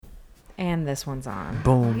And this one's on.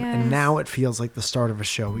 Boom. Yes. And now it feels like the start of a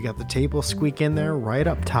show. We got the table squeak in there right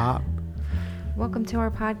up top. Welcome to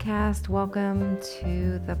our podcast. Welcome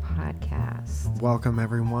to the podcast. Welcome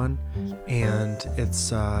everyone. And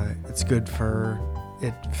it's good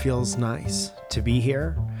it feels nice to be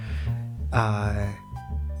here.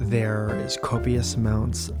 There is copious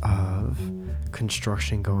amounts of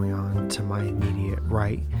construction going on to my immediate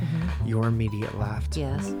right, your immediate left.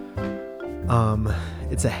 Yes.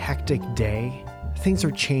 It's a hectic day. Things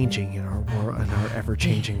are changing in our world, in our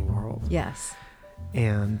ever-changing world. Yes.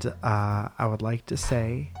 And I would like to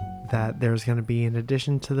say that there's going to be an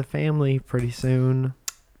addition to the family pretty soon.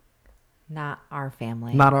 Not our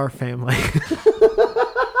family. Not our family.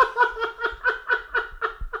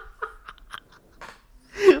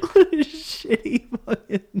 What a shitty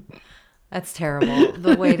fucking... That's terrible.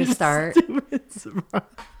 The way to start. Stupid surprise.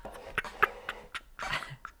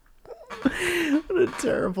 What a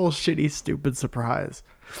terrible, shitty, stupid surprise.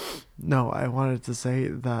 No, I wanted to say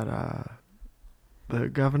that the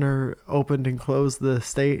governor opened and closed the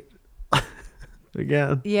state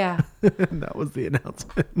again. Yeah. That was the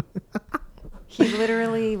announcement. He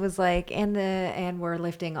literally was like, and we're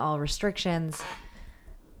lifting all restrictions,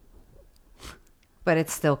 but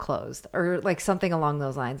it's still closed, or like something along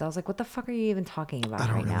those lines. I was like, what the fuck are you even talking about I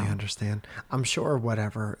don't right really now? understand. I'm sure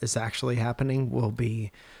whatever is actually happening will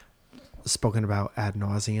be spoken about ad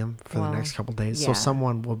nauseum for the next couple days. yeah. So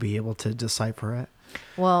someone will be able to decipher it.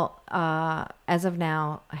 Well, as of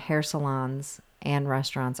now, hair salons and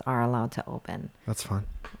restaurants are allowed to open. That's fun.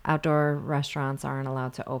 Outdoor restaurants aren't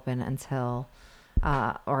allowed to open until,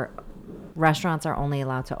 or restaurants are only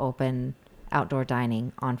allowed to open outdoor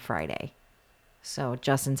dining on Friday. So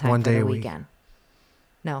just in time One for day the a week. weekend.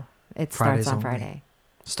 No, it Fridays starts on only. Friday.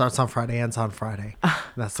 Starts on Friday, ends on Friday.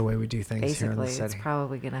 That's the way we do things here in the Basically, it's city.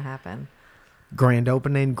 probably going to happen. Grand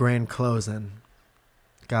opening, grand closing.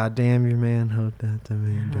 God damn your man, hope that the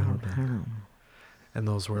man don't. And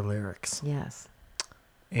those were lyrics. Yes.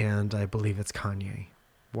 And I believe it's Kanye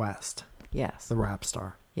West, Yes. the rap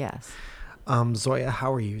star. Yes. Zoya,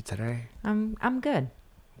 how are you today? I'm good.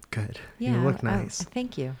 Good. Yeah. You look nice.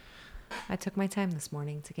 Thank you. I took my time this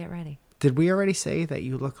morning to get ready. Did we already say that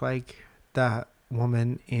you look like that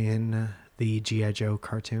woman in the G.I. Joe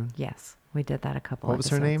cartoon? Yes. We did that a couple What was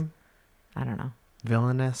her episodes. name? I don't know.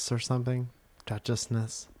 Villainess or something?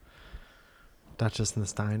 Duchessness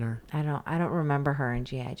Diner. I don't remember her in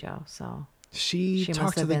G.I. Joe, so She She must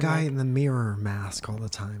talked to have the been, guy like, in the mirror mask all the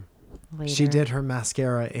time. later. She did her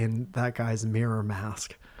mascara in that guy's mirror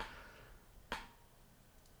mask.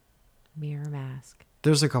 Mirror Mask.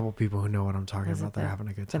 There's a couple people who know what I'm talking Was it about. They're having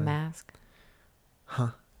a good The time. Mask Huh?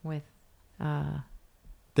 with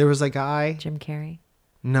There was a guy. Jim Carrey.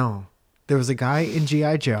 No. There was a guy in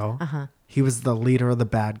G.I. Joe. Uh-huh. He was the leader of the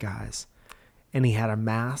bad guys. And he had a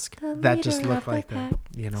mask The that just leader looked of the like that. pack.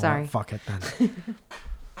 You know Sorry. what? Fuck it then.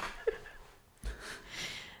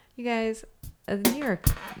 You guys, the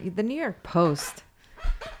New York Post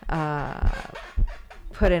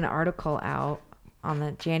put an article out on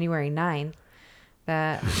the January 9th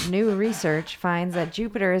that new research finds that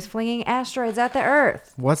Jupiter is flinging asteroids at the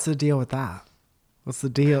Earth. What's the deal with that? What's the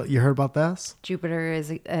deal? You heard about this? Jupiter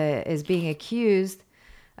is being accused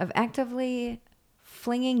of actively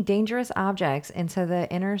flinging dangerous objects into the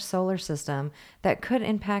inner solar system that could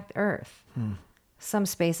impact Earth. Some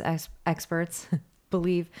space experts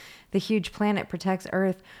believe the huge planet protects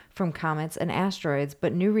Earth from comets and asteroids,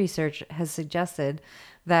 but new research has suggested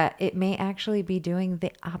that it may actually be doing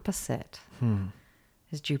the opposite.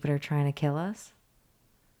 Is Jupiter trying to kill us?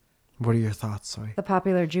 What are your thoughts, Soy? The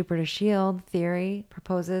popular Jupiter shield theory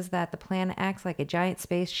proposes that the planet acts like a giant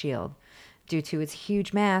space shield due to its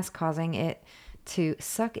huge mass, causing it to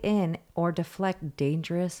suck in or deflect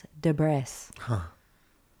dangerous debris.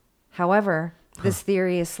 However, this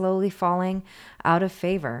theory is slowly falling out of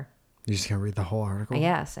favor. You just gonna read the whole article?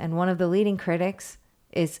 Yes, and one of the leading critics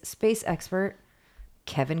is space expert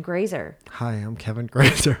Kevin Grazer. Hi, I'm Kevin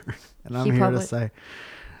Grazer. And I'm He here to published- say,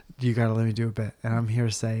 you gotta let me do a bit. And I'm here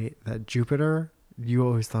to say that Jupiter, you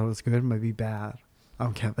always thought it was good, might be bad.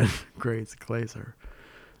 I'm Kevin Grazer.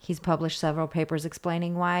 He's published several papers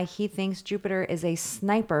explaining why he thinks Jupiter is a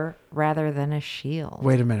sniper rather than a shield.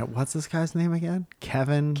 Wait a minute. What's this guy's name again?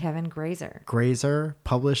 Kevin Kevin Grazer. Grazer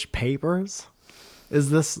published papers? Is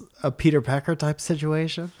this a Peter Pecker type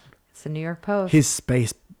situation? It's the New York Post. He's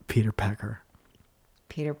space Peter Pecker.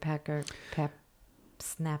 Peter Pecker,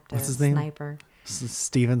 snapped a What's his name? sniper.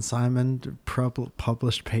 Stephen Simon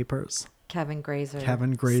published papers. Kevin Grazer.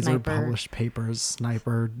 Kevin Grazer sniper published papers.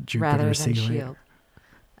 Sniper Jupiter rather than Sea Leader. shield.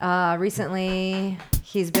 Recently,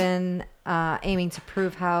 he's been aiming to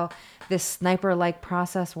prove how this sniper-like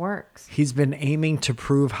process works. He's been aiming to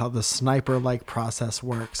prove how the sniper-like process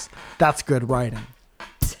works. That's good writing.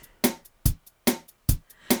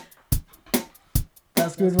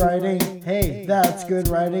 That's good writing. Hey, that's good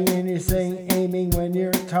writing. And you're saying aiming when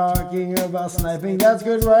you're talking about sniping. That's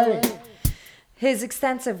good writing. His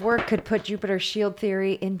extensive work could put Jupiter's shield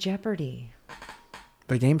theory in jeopardy.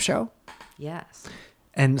 The game show? Yes.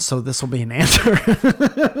 And so this will be an answer.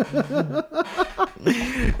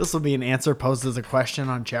 This will be an answer posed as a question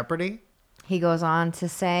on Jeopardy. He goes on to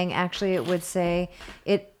saying, actually, it would say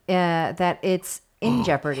it that it's in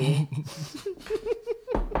jeopardy.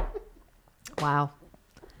 Wow.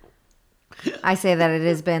 I say that it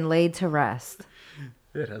has been laid to rest.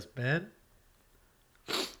 It has been?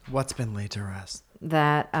 What's been laid to rest?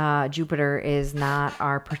 That Jupiter is not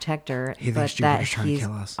our protector, He but thinks that Jupiter's trying to he's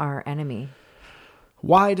kill us. our enemy.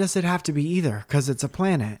 Why does it have to be either? Because it's a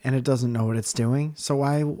planet and it doesn't know what it's doing. So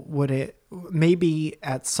why would it? Maybe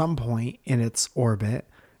at some point in its orbit,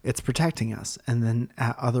 it's protecting us. And then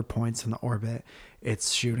at other points in the orbit,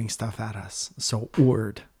 it's shooting stuff at us. So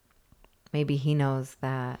Ord. Maybe he knows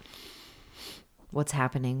that what's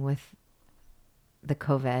happening with the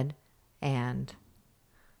COVID and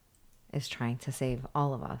is trying to save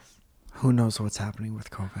all of us. Who knows what's happening with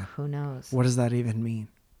COVID? Who knows? What does that even mean?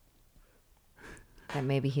 That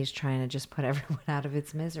maybe he's trying to just put everyone out of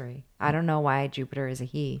its misery. I don't know why Jupiter is a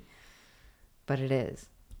he, but it is.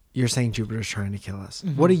 You're saying Jupiter's trying to kill us.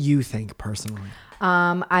 Mm-hmm. What do you think personally?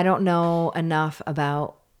 I don't know enough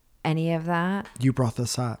about any of that. You brought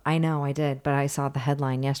this up. I know I did, but I saw the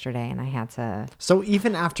headline yesterday and I had to. So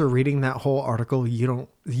even after reading that whole article, you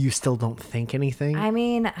still don't think anything? I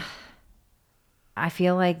mean, I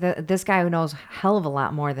feel like this guy knows a hell of a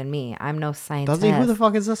lot more than me. I'm no scientist. Does he? Who the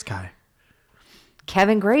fuck is this guy?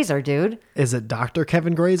 Kevin Grazer, dude. Is it Dr.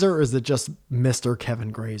 Kevin Grazer or is it just Mr.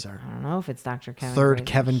 Kevin Grazer? I don't know if it's Dr. Kevin Third Grazer.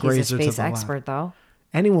 Kevin Grazer He's a to space the expert, left. though.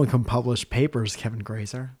 Anyone can publish papers, Kevin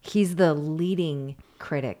Grazer. He's the leading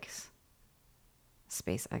critics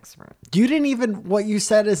space expert. You didn't even, what you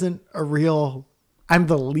said isn't a real, I'm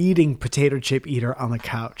the leading potato chip eater on the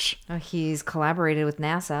couch. He's collaborated with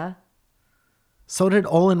NASA. So did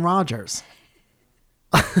Olin Rogers.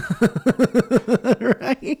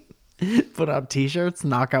 Right? Put up t-shirts,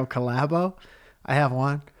 knock out collabo. I have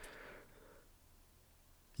one.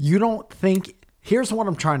 You don't think, here's what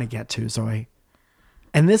I'm trying to get to, Zoe.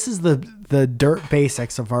 And this is the dirt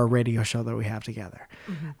basics of our radio show that we have together.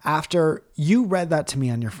 Mm-hmm. After you read that to me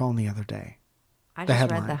on your phone the other day. I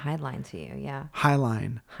just read the headline to you, yeah.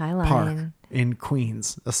 Highline Park in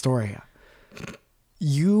Queens, Astoria.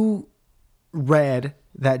 You read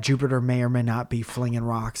that Jupiter may or may not be flinging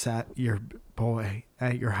rocks at your boy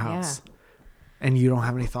at your house. Yeah. And you don't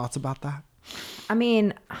have any thoughts about that? I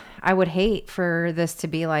mean, I would hate for this to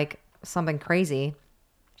be like something crazy.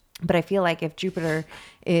 But I feel like if Jupiter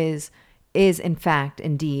is in fact,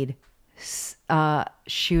 indeed,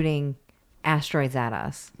 shooting asteroids at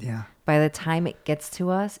us, yeah. By the time it gets to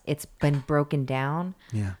us, it's been broken down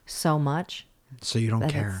so much. So you don't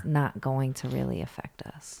care. It's not going to really affect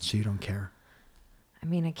us. So you don't care. I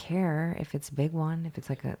mean, I care if it's a big one, if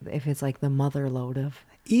it's like the mother load of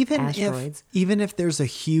asteroids. Even if there's a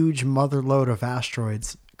huge mother load of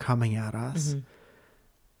asteroids coming at us, mm-hmm.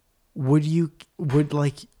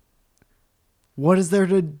 What is there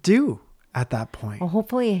to do at that point? Well,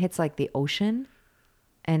 hopefully it hits like the ocean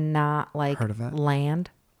and not like land.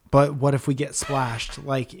 But what if we get splashed?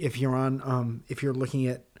 Like if you're on, if you're looking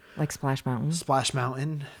at like Splash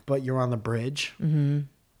Mountain, but you're on the bridge, mm-hmm.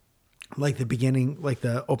 like the beginning, like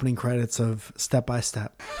the opening credits of Step by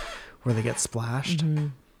Step, where they get splashed. Mm-hmm.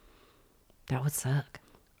 That would suck.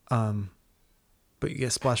 But you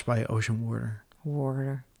get splashed by ocean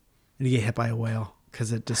water, and you get hit by a whale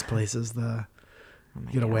because it displaces the.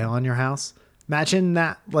 You get a whale on your house. Imagine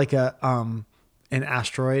that, like an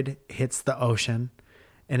asteroid hits the ocean,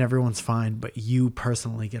 and everyone's fine, but you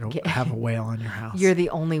personally have a whale on your house. You're the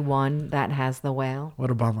only one that has the whale. What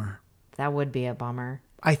a bummer. That would be a bummer.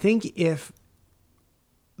 I think if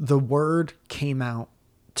the word came out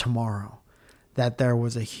tomorrow that there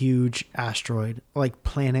was a huge asteroid, like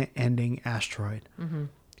planet-ending asteroid, mm-hmm.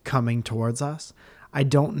 coming towards us, I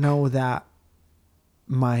don't know that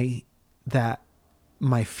my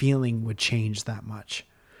feeling would change that much.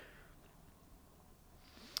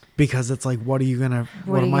 Because it's like, what am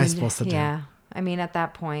I supposed to do? Yeah. I mean, at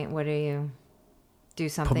that point, what do you do?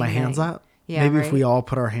 Something? Put my hands up? Yeah. Maybe if we all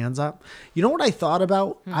put our hands up. You know what I thought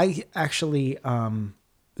about? I actually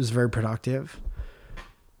was very productive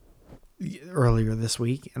earlier this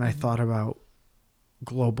week. And I thought about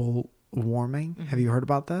global warming. Have you heard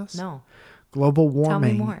about this? No. Global Tell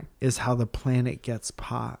me warming more. is how the planet gets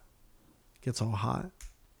all hot.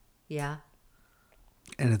 Yeah.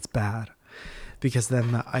 And it's bad because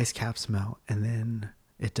then the ice caps melt and then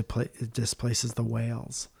it displaces the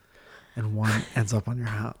whales and one ends up on your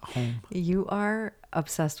home. You are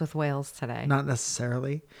obsessed with whales today. Not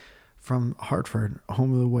necessarily. From Hartford,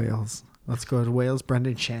 home of the whales. Let's go to Wales.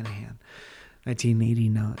 Brendan Shanahan,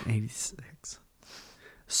 1989, 86.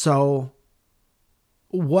 So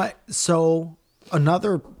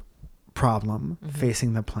another problem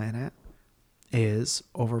facing the planet is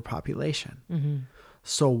overpopulation.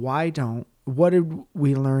 So what did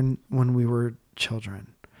we learn when we were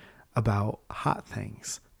children about hot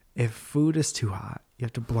things? If food is too hot, you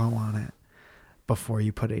have to blow on it before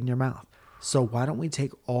you put it in your mouth. So why don't we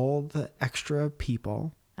take all the extra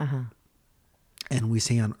people and we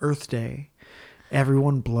say on Earth Day,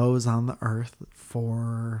 everyone blows on the earth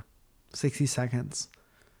for 60 seconds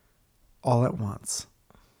all at once,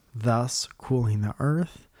 thus cooling the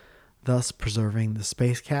earth, thus preserving the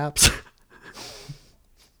space caps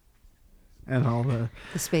and all the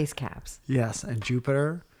space caps. Yes, and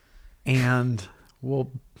Jupiter, and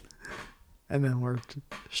then we're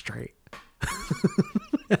straight.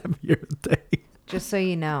 Happier day. Just so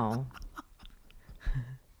you know,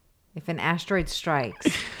 if an asteroid strikes,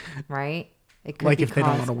 right? It could Like be if they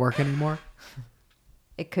don't want to work anymore.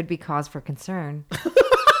 It could be cause for concern.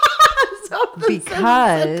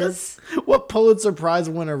 Because What Pulitzer Prize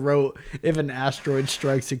winner wrote, if an asteroid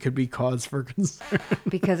strikes, it could be cause for concern?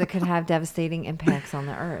 because it could have devastating impacts on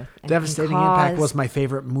the Earth. And Devastating can Impact cause, was my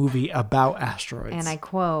favorite movie about asteroids. and I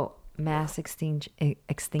quote, mass extinction.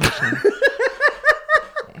 Extinction.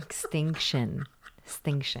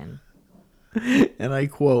 And I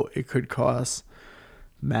quote, it could cause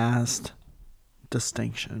mass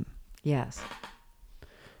distinction. Yes.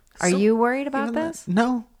 Are So, you worried about even that- this?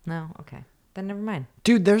 No. No? Okay. Then never mind.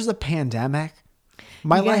 Dude, there's a pandemic.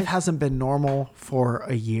 My You guys- life hasn't been normal for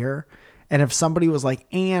a year. And if somebody was like,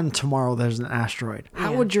 and tomorrow there's an asteroid,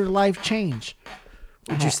 how Yeah. would your life change?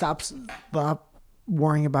 Would you stop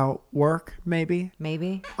worrying about work, maybe?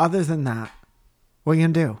 Maybe. Other than that, what are you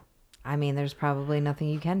going to do? I mean, there's probably nothing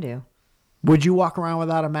you can do. Would you walk around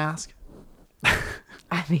without a mask?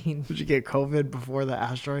 I mean, Would you get COVID before the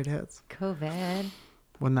asteroid hits? COVID.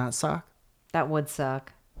 Wouldn't that suck? That would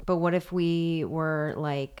suck. But what if we were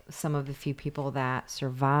like some of the few people that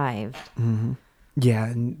survived Yeah,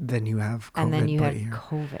 and then you have COVID. and then you but had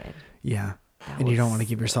COVID? Yeah. That And you would don't want to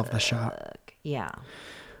give yourself the shot. suck. Yeah.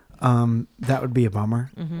 That would be a bummer.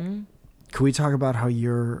 Mm-hmm. Could we talk about how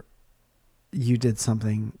you did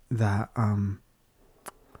something that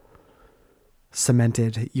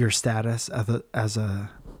cemented your status as a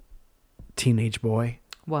teenage boy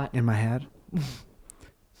What? in my head?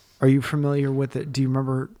 Are you familiar with it? Do you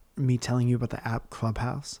remember me telling you about the app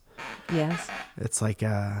Clubhouse? Yes. It's like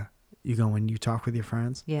you go and you talk with your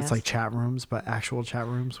friends. Yes. It's like chat rooms, but actual chat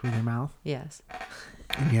rooms with your mouth. Yes.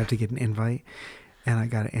 And you have to get an invite. And I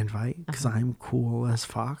got an invite because I'm cool as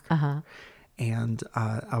fuck. And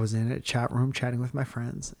I was in a chat room chatting with my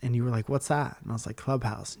friends. And you were like, what's that? And I was like,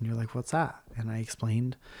 Clubhouse. And you're like, what's that? And I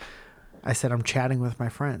explained. I said, I'm chatting with my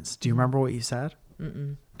friends. Do you remember what you said?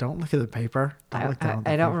 Mm-mm. Don't look at the paper. Don't look down at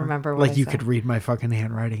the I don't paper. remember what Like I you said. could read my fucking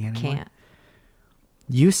handwriting anymore. Can't.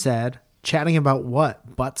 You said, chatting about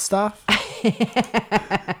what? Butt stuff?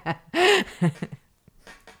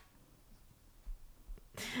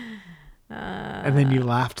 And then you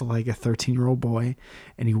laughed like a 13-year-old boy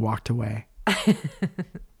and you walked away.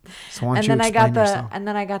 So why don't And you then explain yourself?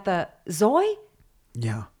 I got the Zoe?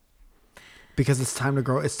 Yeah. Because it's time to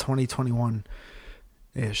grow. It's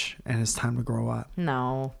 2021-ish and it's time to grow up.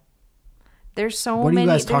 No. There's so What are many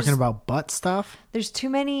you guys talking there's- about? Butt stuff? There's too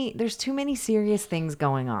many serious things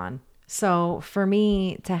going on. So for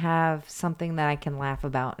me to have something that I can laugh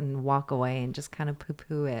about and walk away and just kind of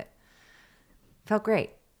poo-poo it felt great.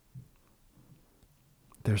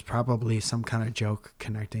 There's probably some kind of joke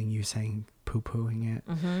connecting you saying poo-pooing it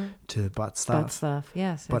to butt stuff. Butt stuff.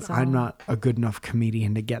 Yes. But it's I'm all- not a good enough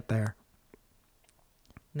comedian to get there.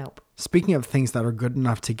 Nope. Speaking of things that are good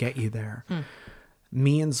enough to get you there,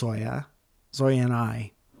 me and Zoya and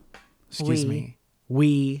I,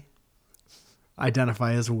 we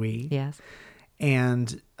identify as we. Yes.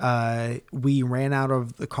 And we ran out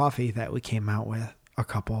of the coffee that we came out with a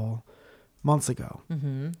couple months ago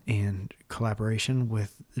in collaboration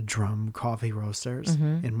with Drum Coffee Roasters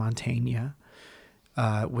in Montaigne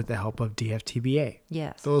with the help of DFTBA.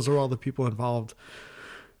 Yes. Those are all the people involved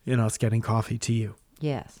in us getting coffee to you.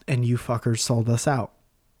 Yes. And you fuckers sold us out.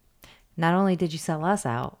 Not only did you sell us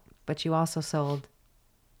out, but you also sold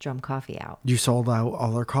Drum Coffee out. You sold out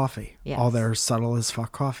all their coffee, Yes. all their subtle as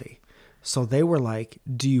fuck coffee. So they were like,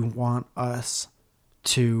 do you want us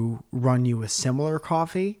to run you a similar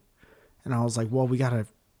coffee? And I was like, well, we got to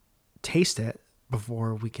taste it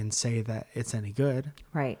before we can say that it's any good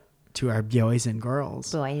Right. to our boys and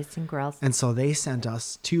girls. Boys and girls. And so they sent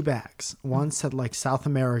us 2 bags. One said like South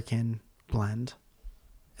American blend,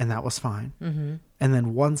 and that was fine. Mm-hmm. And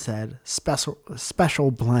then one said special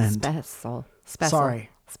blend. Special. Sorry.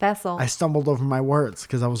 Special. I stumbled over my words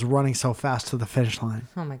because I was running so fast to the finish line.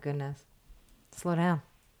 Oh my goodness. Slow down.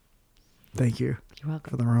 Thank you You're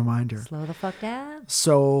welcome. for the reminder. Slow the fuck down.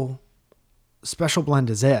 So special blend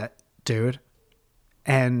is it, dude.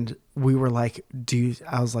 And we were like,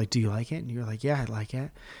 I was like, do you like it? And you were like, yeah, I like it. And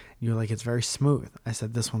you were like, it's very smooth. I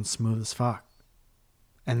said, this one's smooth as fuck.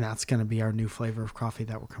 And that's going to be our new flavor of coffee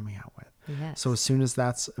that we're coming out with. Yes. So as soon as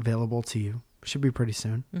that's available to you, should be pretty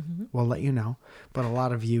soon, we'll let you know. But a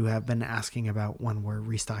lot of you have been asking about when we're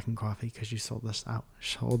restocking coffee because you sold us out.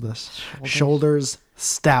 Shoulders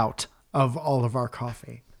stout of all of our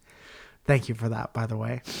coffee. Thank you for that, by the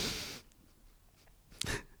way.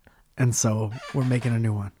 And so we're making a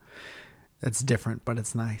new one. It's different, but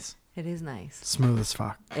it's nice. It is nice. Smooth as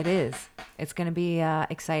fuck. It is. It's going to be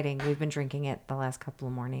exciting. We've been drinking it the last couple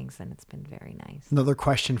of mornings, and it's been very nice. Another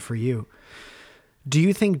question for you. Do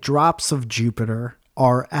you think drops of Jupiter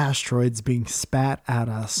are asteroids being spat at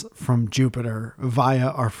us from Jupiter via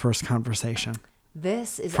our first conversation?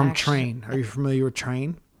 This is From actually, Train. Are you familiar with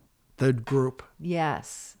Train? The group.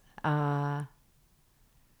 Yes. I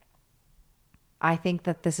think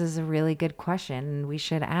that this is a really good question. We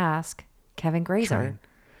should ask Kevin Grazer. Train.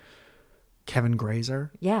 Kevin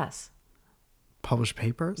Grazer? Yes. Published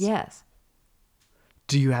papers? Yes.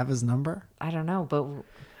 Do you have his number? I don't know, but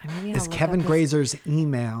Is Kevin Grazer's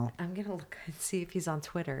email I'm going to look and see if he's on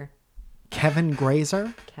Twitter. Kevin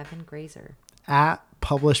Grazer Kevin Grazer. at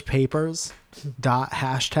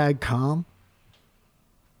publishedpapers.com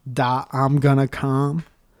 .I'm gonna com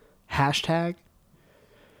hashtag?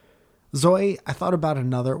 Zoe, I thought about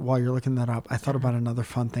while you're looking that up, I thought about another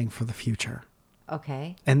fun thing for the future.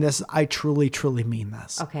 Okay. And this, I truly, truly mean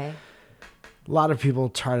this. Okay. A lot of people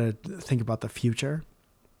try to think about the future.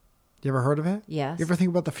 You ever heard of it? Yes. You ever think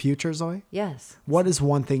about the future, Zoe? Yes. What is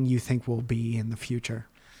one thing you think will be in the future?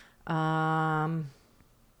 I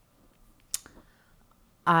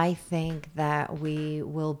think that we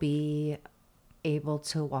will be able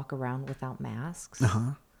to walk around without masks.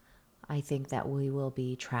 Uh-huh. I think that we will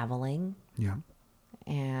be traveling Yeah.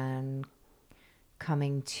 and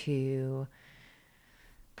coming to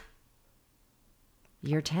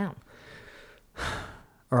your town.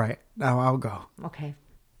 All right. Now I'll go. Okay.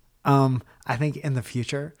 I think in the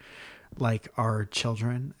future, like our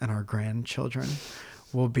children and our grandchildren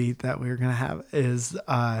will be that we're going to have is,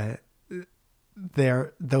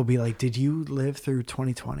 they'll be like, did you live through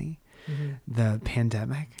 2020, the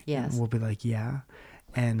pandemic? Yes. And we'll be like, yeah.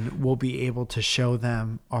 And we'll be able to show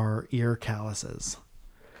them our ear calluses.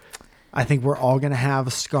 I think we're all going to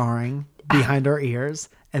have scarring behind our ears,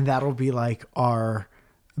 and that'll be like our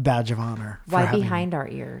badge of honor. Why behind our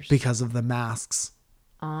ears? Because of the masks.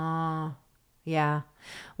 Yeah.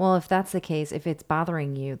 Well, if that's the case, if it's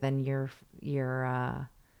bothering you, then your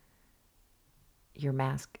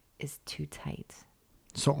mask is too tight.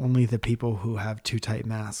 So only the people who have too tight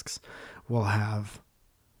masks will have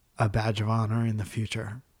a badge of honor in the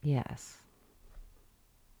future. Yes.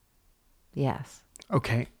 Yes.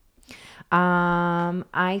 Okay.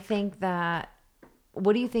 I think that,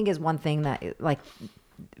 what do you think is one thing that, like,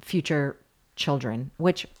 future children,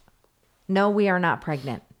 which, no, we are not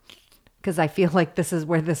pregnant, because I feel like this is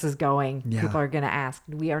where this is going. Yeah. People are going to ask,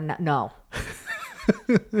 we are not, no.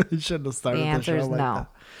 You shouldn't have started The answer is show like no. that.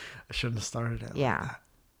 I shouldn't have started it. Yeah. Like that.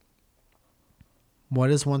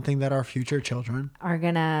 What is one thing that our future children Are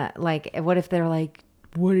going to, like, what if they're like,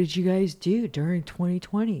 what did you guys do during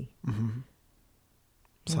 2020?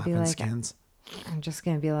 slapping like- skins, I'm just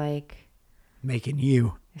going to be like, making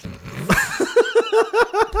you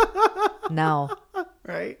no,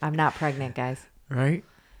 right? I'm not pregnant, guys. Right?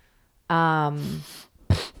 I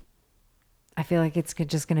feel like it's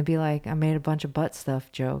just going to be like, I made a bunch of butt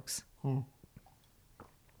stuff jokes.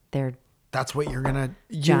 They're That's what you're gonna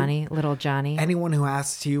Johnny, little Johnny. Anyone who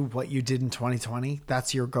asks you what you did in 2020,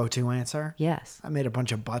 that's your go-to answer. Yes. I made a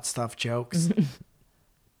bunch of butt stuff jokes. Yeah.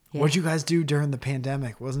 What'd you guys do during the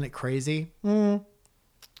pandemic? Wasn't it crazy?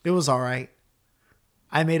 It was all right.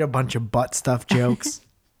 I made a bunch of butt stuff jokes.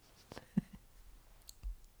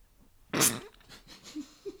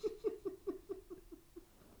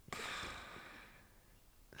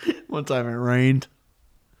 One time it rained.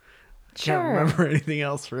 Can't Sure. remember anything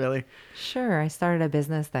else really. Sure, I started a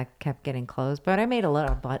business that kept getting closed, but I made a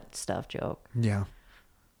little butt stuff joke. Yeah.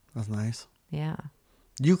 That's nice. Yeah.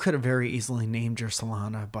 You could have very easily named your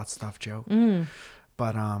salon a butt stuff joke.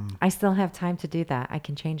 But I still have time to do that. I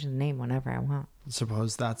can change the name whenever I want.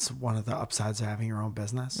 suppose that's one of the upsides of having your own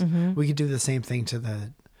business. Mm-hmm. We could do the same thing to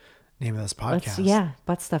the name of this podcast. Yeah,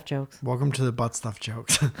 butt stuff jokes. Welcome to the butt stuff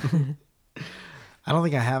jokes. I don't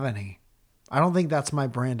think I have any. I don't think that's my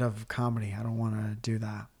brand of comedy. I don't want to do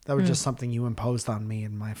that. That was just something you imposed on me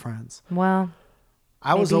and my friends. Well,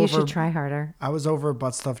 I was maybe you over. should try harder. I was over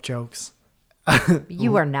butt stuff jokes.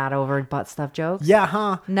 You are not over butt stuff jokes. Yeah,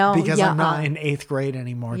 huh? No, because I'm not yeah-uh. in 8th grade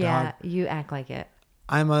anymore, Yeah, dog. you act like it.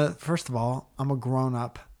 First of all, I'm a grown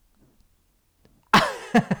up.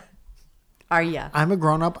 Are ya? I'm a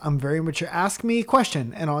grown up. I'm very mature. Ask me a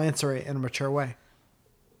question and I'll answer it in a mature way.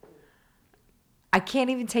 I can't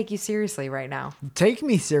even take you seriously right now. Take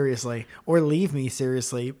me seriously or leave me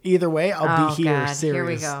seriously. Either way, I'll be here serious. Here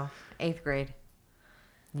we go. 8th grade.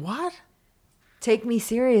 What? Take me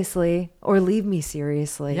seriously or leave me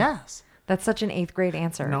seriously. Yes. That's such an 8th grade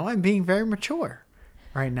answer. No, I'm being very mature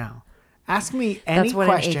right now. Ask me any That's what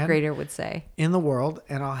an 8th question grader would say. in the world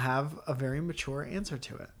and I'll have a very mature answer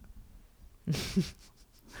to it.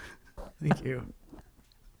 Thank you.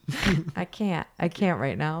 I can't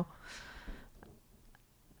right now.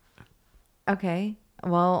 Okay.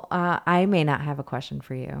 Well, I may not have a question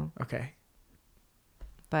for you, Okay.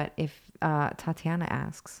 but if Tatiana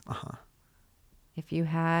asks, if you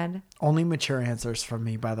had Only mature answers from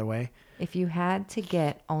me, by the way. to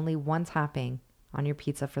get only one topping on your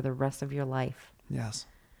pizza for the rest of your life, Yes.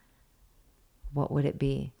 what would it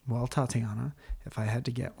be? Well, Tatiana, if I had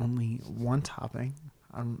to get only one topping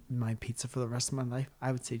on my pizza for the rest of my life,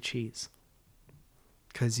 I would say cheese.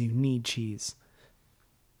 Because you need cheese.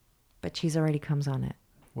 But cheese already comes on it.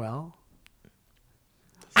 Well,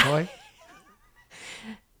 soy.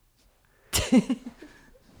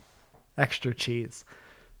 Extra cheese.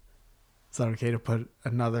 Is that okay to put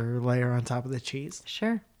another layer on top of the cheese?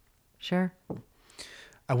 Sure.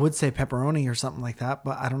 I would say pepperoni or something like that,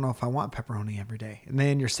 but I don't know if I want pepperoni every day. And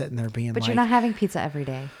then you're sitting there being But like, you're not having pizza every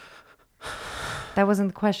day. That wasn't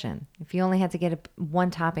the question. If you only had to get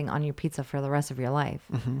one topping on your pizza for the rest of your life,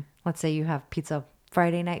 let's say you have pizza,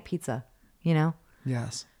 Friday night pizza,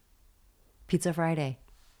 yes, Pizza Friday.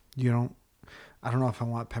 I don't know if I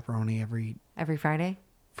want pepperoni every Every Friday?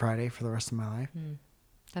 Friday for the rest of my life.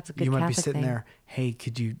 That's a good You might Catholic be sitting thing. there, hey,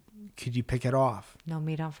 could you pick it off? No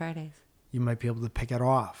meat on Fridays. You might be able to pick it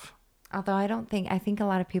off. Although I think a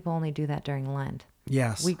lot of people only do that during Lent.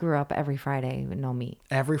 Yes. We grew up every Friday with no meat.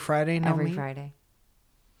 Every Friday, no every meat? Friday.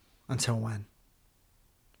 Until when?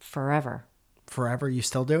 Forever. Forever? You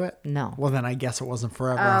still do it? No. Well, then I guess it wasn't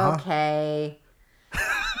forever, Okay.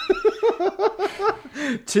 huh?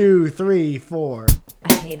 2, 3, 4.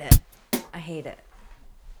 I hate it.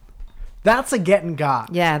 That's a getting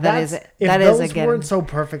got. Yeah, that is If a those getting. weren't so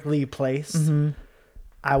perfectly placed,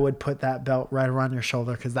 I would put that belt right around your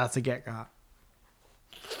shoulder because that's a get got.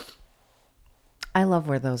 I love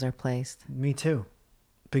where those are placed. Me too.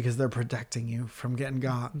 Because they're protecting you from getting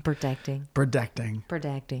got. Protecting. Protecting.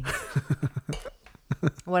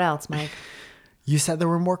 What else, Mike? You said there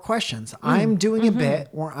were more questions. I'm doing a bit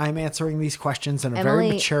where I'm answering these questions in a very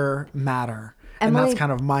Emily- mature manner. And Emily- that's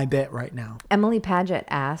kind of my bit right now. Emily Paget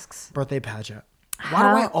asks, Birthday pageant. Why do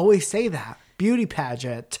I always say that? Beauty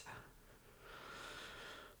pageant.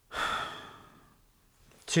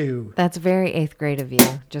 2. that's very 8th grade of you,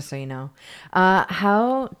 just so you know.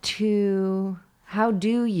 How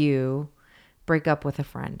do you break up with a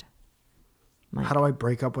friend? Mike? How do I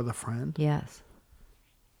break up with a friend? Yes.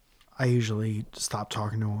 I usually stop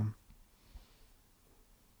talking to him.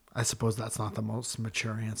 I suppose that's not the most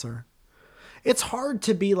mature answer. It's hard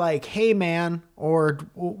to be like, hey man, or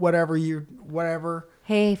whatever.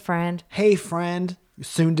 Hey, friend. Hey friend,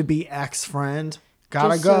 soon to be ex-friend.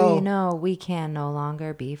 Gotta Just go. so you know, we can no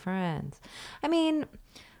longer be friends. I mean,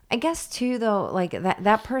 I guess too, though, like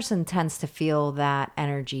that person tends to feel that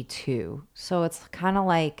energy too. So it's kind of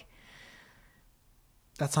like,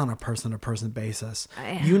 That's on a person-to-person basis.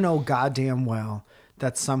 You know goddamn well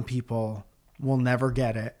that some people will never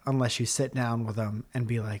get it unless you sit down with them and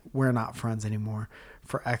be like, we're not friends anymore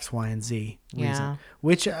for X, Y, and Z reason. Yeah.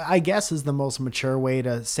 Which I guess is the most mature way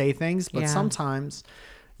to say things. But Yeah. sometimes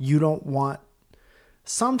you don't want...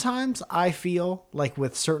 Sometimes I feel like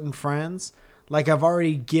with certain friends, like I've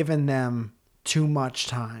already given them too much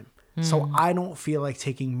time. So I don't feel like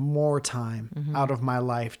taking more time out of my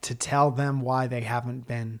life to tell them why they haven't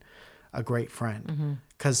been a great friend.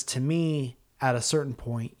 Because to me, at a certain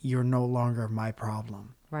point, you're no longer my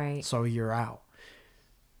problem. Right. So you're out.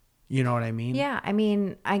 You know what I mean? Yeah, I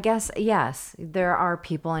mean, I guess, yes, there are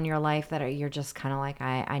people in your life that you're just kind of like,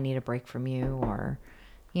 I need a break from you, or,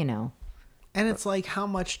 you know. And it's like, how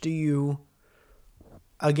much do you,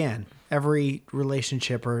 again, every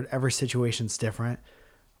relationship or every situation's different,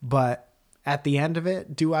 but at the end of it,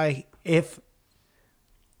 if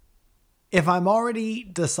I'm already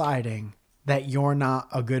deciding that you're not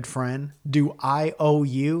a good friend, do I owe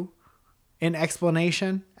you an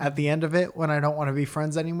explanation at the end of it when I don't want to be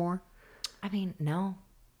friends anymore? I mean, no.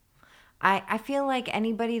 I feel like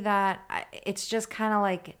anybody that, it's just kind of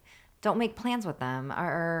like, don't make plans with them,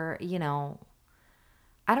 or, you know,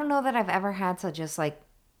 I don't know that I've ever had to just like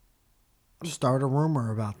Start a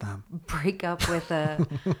rumor about them. break up with a,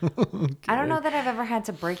 I don't know that I've ever had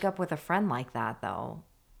to break up with a friend like that, though.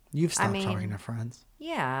 You've stopped mean- talking to friends.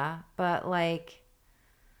 Yeah, but like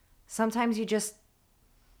sometimes you just,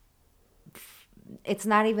 it's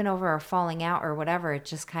not even over a falling out or whatever. It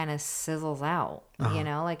just kind of sizzles out, you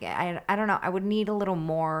know? Like I don't know. I would need a little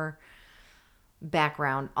more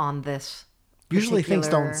background on this. Usually things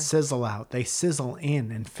particular- don't sizzle out. They sizzle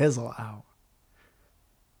in and fizzle out.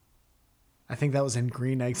 I think that was in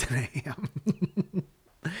Green Eggs and AM.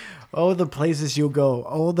 Oh, the places you'll go.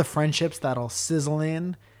 Oh, the friendships that'll sizzle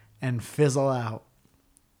in and fizzle out.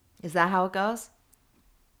 Is that how it goes?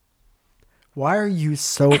 Why are you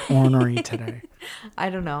so ornery today? I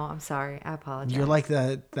don't know. I'm sorry. I apologize. You're like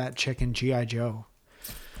that chick in G.I. Joe.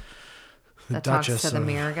 The that talks Duchess to the of-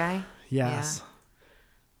 mirror guy. Yes.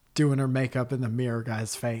 Doing her makeup in the mirror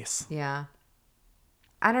guy's face. Yeah.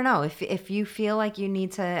 I don't know. If you feel like you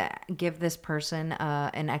need to give this person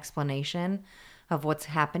an explanation of what's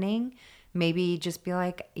happening, maybe just be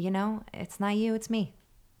like, you know, it's not you, it's me.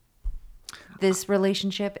 This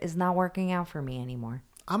relationship is not working out for me anymore.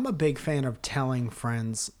 I'm a big fan of telling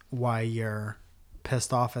friends why you're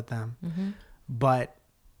pissed off at them. Mm-hmm. But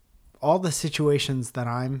all the situations that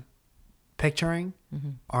I'm picturing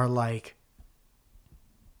are like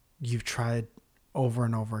you've tried over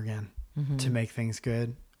and over again to make things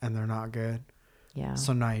good and they're not good. Yeah.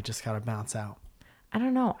 So now you just got to bounce out. I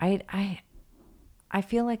don't know. I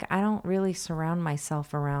feel like I don't really surround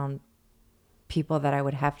myself around people that I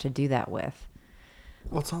would have to do that with.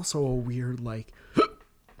 Well, it's also a weird, like,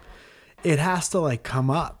 it has to like come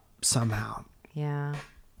up somehow. Yeah.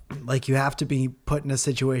 Like you have to be put in a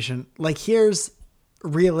situation. Like here's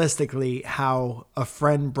realistically how a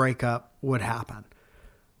friend breakup would happen.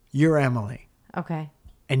 You're Emily Okay.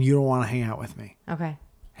 and you don't want to hang out with me. Okay.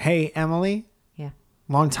 Hey, Emily, Yeah.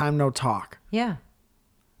 long time no talk. Yeah.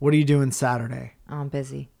 What are you doing Saturday? I'm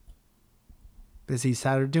busy. Busy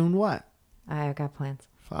Saturday doing what? I got plans.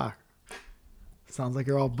 Fuck. Sounds like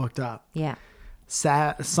you're all booked up. Yeah.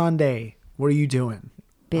 Sunday, what are you doing?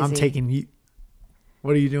 Busy. I'm taking you.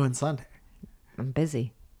 What are you doing Sunday? I'm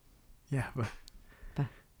busy. Yeah, but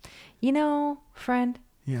You know, friend,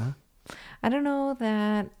 yeah. I don't know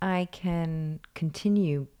that I can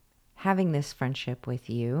continue having this friendship with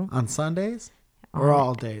you On Sundays or on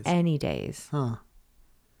all days? any days Huh.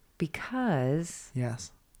 because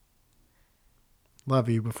Yes. Love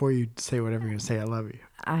you. Before you say whatever you're going to say, I love you.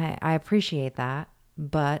 I appreciate that,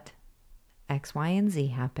 but X, Y, and Z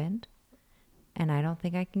happened, and I don't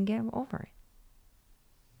think I can get over it.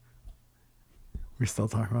 We're still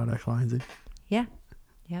talking about X, Y, and Z. Yeah.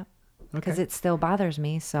 Yep. Because Okay. it still bothers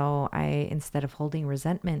me. So instead of holding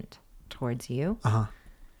resentment towards you, Uh-huh.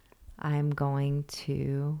 I'm going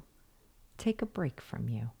to take a break from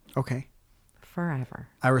you Okay. forever.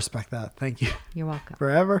 I respect that. Thank you. You're welcome.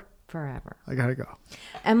 Forever? Forever. I got to go.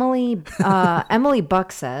 Emily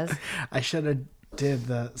Buck says, I should have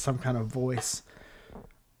did some kind of voice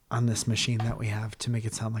on this machine that we have to make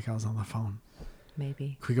it sound like I was on the phone.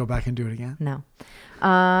 maybe. Could we go back and do it again? No.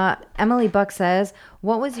 Emily Buck says,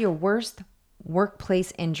 what was your worst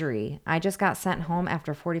workplace injury? I just got sent home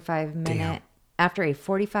after a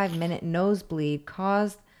 45-minute nosebleed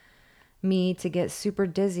caused me to get super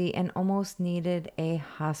dizzy and almost needed a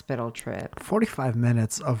hospital trip. 45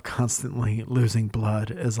 minutes of constantly losing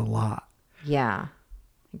blood is a lot. Yeah.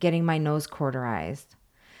 Getting my nose cauterized.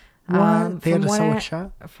 What? They had from to what sew I- it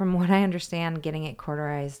shut? From what I understand, getting it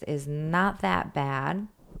cauterized is not that bad.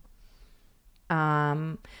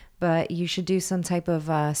 But you should do some type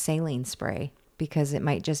of saline spray because it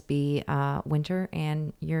might just be winter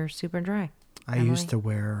and you're super dry. I used to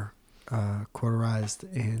wear cauterized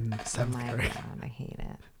in Oh 7th my grade. God, I hate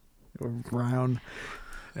it. Round,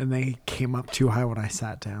 and they came up too high when I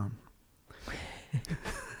sat down.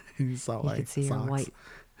 You saw You like could see your socks. white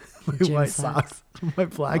My gym white socks. socks, my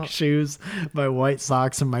black shoes, my white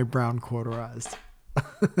socks, and my brown cauterized.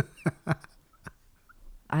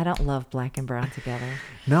 I don't love black and brown together.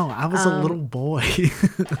 No, I was a little boy.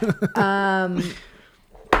 God.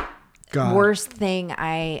 Worst thing,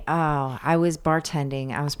 I was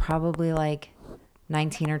bartending. I was probably like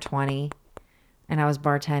 19 or 20, and I was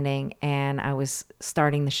bartending, and I was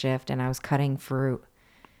starting the shift, and I was cutting fruit,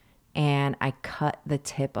 and I cut the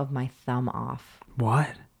tip of my thumb off. What?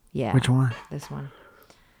 Yeah. Which one? This one.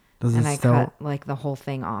 Does And it I still? cut like the whole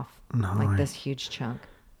thing off. No. Like this huge chunk.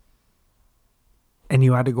 And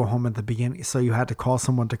you had to go home at the beginning, so you had to call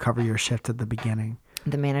someone to cover your shift at the beginning.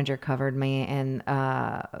 The manager covered me, and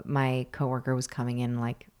my coworker was coming in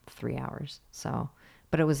like 3 hours. So,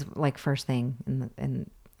 but it was like first thing, and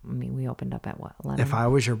I mean, we opened up at what, 11? If I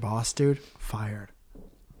was your boss, dude, fired.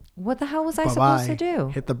 What the hell was I Bye-bye. supposed to do?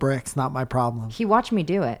 Hit the bricks, not my problem. He watched me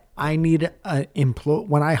do it. I need an employee.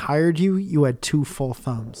 When I hired you, you had 2 full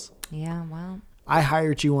thumbs. Yeah, well, I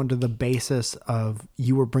hired you under the basis of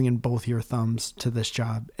you were bringing both your thumbs to this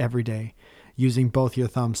job every day, using both your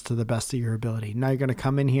thumbs to the best of your ability. Now you're going to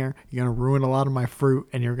come in here, you're going to ruin a lot of my fruit,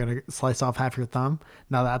 and you're going to slice off half your thumb.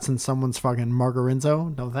 Now that's in someone's fucking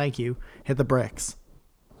margarinzo. No, thank you. Hit the bricks.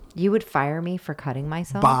 you would fire me for cutting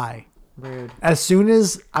myself? Bye. Rude. As soon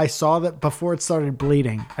as I saw that before it started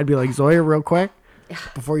bleeding, I'd be like, Zoya, real quick,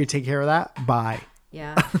 before you take care of that, bye.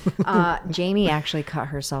 Yeah. Jamie actually cut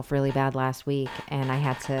herself really bad last week, and I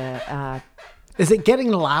had to... Is it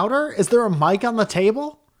getting louder? Is there a mic on the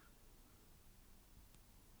table?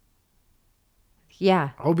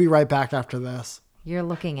 yeah, I'll be right back after this. you're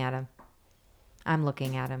looking at him. I'm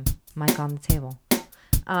looking at him. Mic on the table.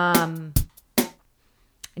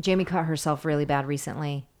 Jamie cut herself really bad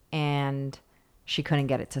recently, and she couldn't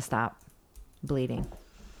get it to stop bleeding,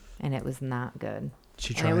 and it was not good.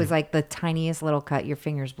 She And it tried. was like the tiniest little cut. Your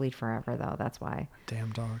fingers bleed forever, though. That's why.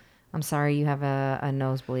 Damn dog. I'm sorry you have a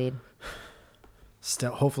nosebleed.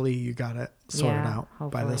 Still, hopefully you got it sorted Yeah,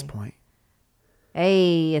 out by this hopefully. point.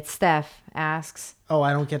 Hey, it's Steph. Asks. Oh,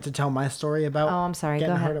 I don't get to tell my story about Oh, I'm sorry.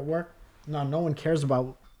 getting Go hurt ahead. at work? No one cares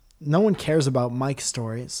about Mike's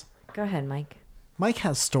stories. Go ahead, Mike. Mike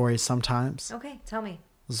has stories sometimes. Okay, tell me.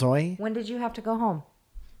 Zoe, When did you have to go home?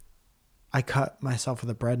 I cut myself with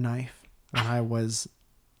a bread knife when I was...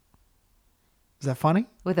 Is that funny?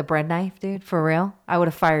 With a bread knife, dude? For real? I would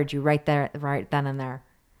have fired you right there, right then and there.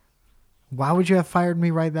 Why would you have fired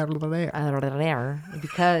me right there? Because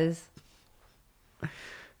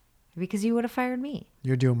you would have fired me.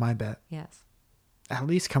 You're doing my bit. Yes. At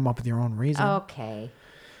least come up with your own reason. Okay.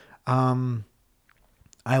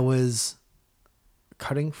 I was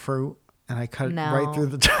cutting fruit and I cut it No. right through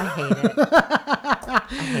the top. I hate it. I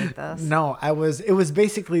hate this. No, it was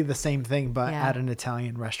basically the same thing, but Yeah. at an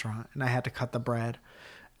Italian restaurant. And I had to cut the bread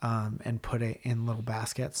and put it in little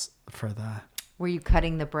baskets for the... Were you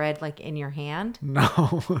cutting the bread like in your hand?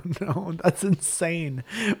 No, that's insane.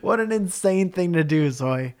 What an insane thing to do,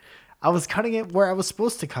 Zoe. I was cutting it where I was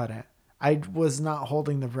supposed to cut it. I was not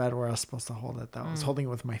holding the bread where I was supposed to hold it, though. I was holding it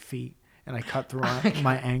with my feet, and I cut through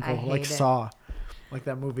my ankle I like hate it. Saw. Like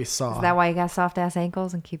that movie Saw. Is that why you got soft ass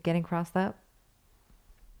ankles and keep getting crossed up?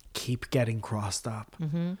 Keep getting crossed up.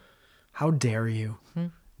 Mm-hmm. How dare you?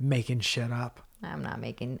 Making shit up. I'm not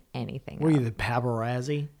making anything What are up. you, the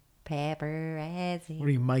paparazzi? Paparazzi. What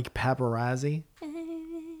are you, Mike Paparazzi?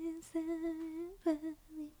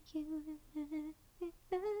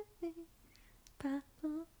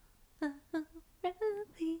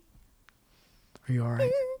 Are you all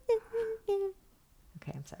right?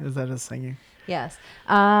 Okay, I'm sorry. Is that his singing? Yes.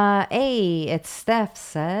 Hey, it's Steph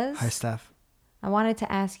says. Hi, Steph. I wanted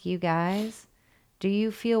to ask you guys, do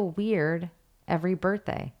you feel weird every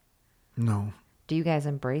birthday? No. Do you guys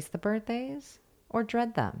embrace the birthdays or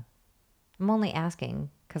dread them? I'm only asking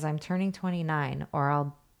because I'm turning 29, or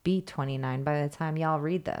I'll be 29 by the time y'all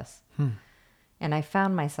read this. And I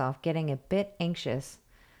found myself getting a bit anxious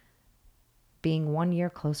being 1 year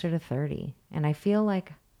closer to 30. And I feel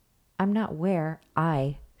like I'm not where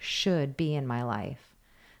I should be in my life,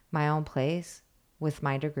 my own place with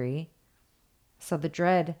my degree. So the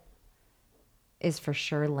dread is for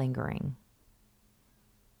sure lingering.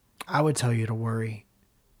 I would tell you to worry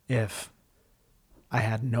if I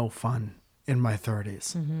had no fun in my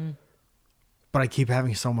 30s. Mm-hmm. But I keep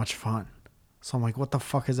having so much fun. So I'm like, what the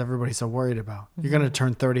fuck is everybody so worried about? Mm-hmm. You're going to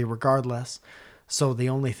turn 30 regardless. So the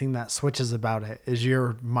only thing that switches about it is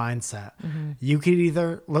your mindset. Mm-hmm. You could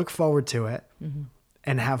either look forward to it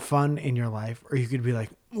and have fun in your life, or you could be like,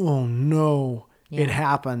 oh no, it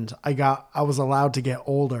happened. I was allowed to get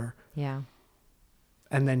older. Yeah.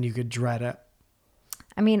 And then you could dread it.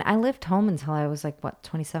 I mean, I lived home until I was like, what,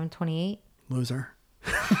 27, 28? Loser.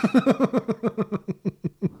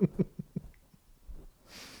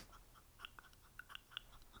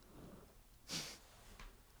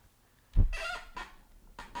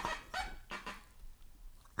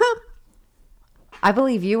 I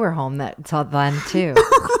believe you were home that till then too.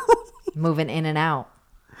 Moving in and out.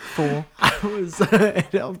 Fool. I was in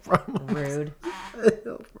health problems. Rude.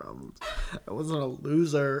 Health problems. I wasn't a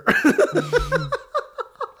loser. You're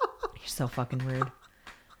so fucking rude.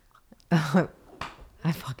 I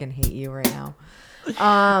fucking hate you right now.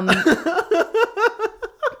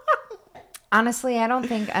 Honestly, I don't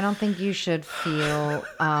think you should feel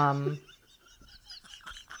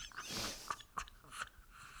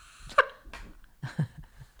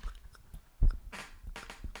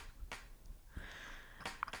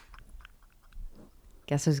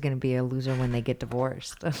Guess who's going to be a loser when they get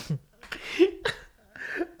divorced? He's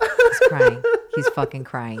crying. He's fucking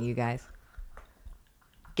crying, you guys.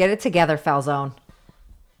 Get it together, Falzone.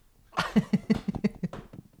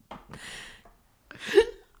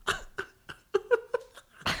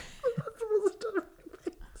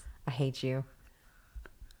 I hate you.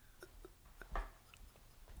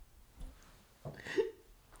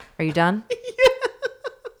 Are you done? Yeah,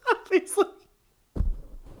 obviously.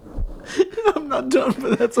 I'm not done,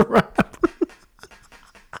 but that's a wrap.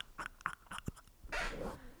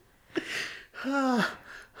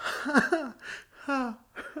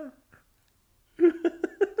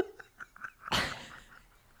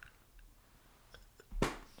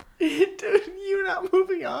 Dude, you not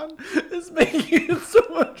moving on is making it so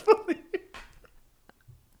much funnier.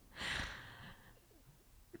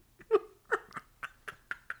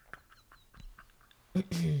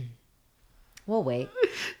 We'll wait.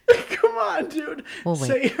 Come on, dude. We'll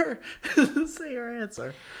wait. Say your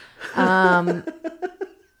answer. I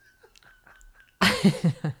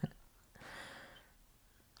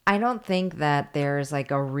don't think that there's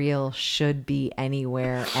like a real should be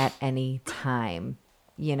anywhere at any time.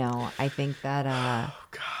 You know, I think that Oh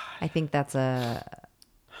God. I think that's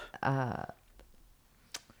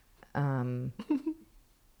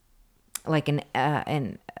like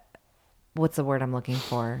an what's the word I'm looking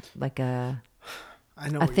for? Like I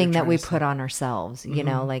know a what thing you're that we trying to put say. on ourselves, you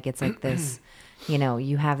know, like it's like this, you know,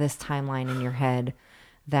 you have this timeline in your head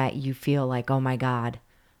that you feel like, oh my God,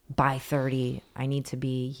 by 30, I need to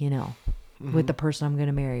be, you know, with the person I'm going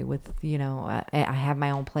to marry with, you know, I have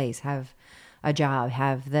my own place, have a job,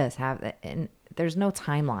 have this, have that. And there's no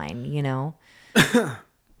timeline, you know?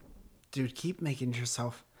 Dude, keep making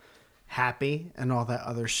yourself happy and all that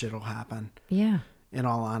other shit will happen. Yeah. In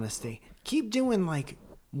all honesty, keep doing like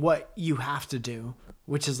what you have to do,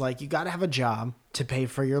 which is like you got to have a job to pay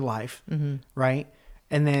for your life, right?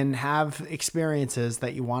 And then have experiences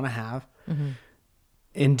that you want to have.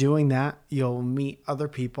 In doing that, you'll meet other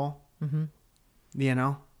people, you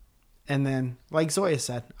know? And then, like Zoya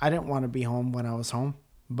said, I didn't want to be home when I was home,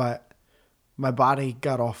 but my body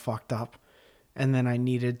got all fucked up. And then I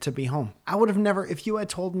needed to be home. I would have never, if you had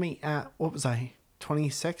told me at, what was I,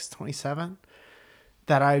 26, 27,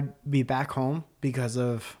 that I'd be back home because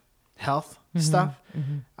of health stuff,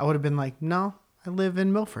 I would have been like, no, I live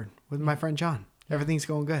in Milford with my friend John. Everything's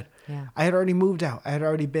going good. Yeah. I had already moved out. I had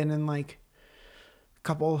already been in like a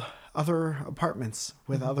couple other apartments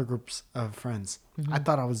with other groups of friends. I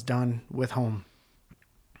thought I was done with home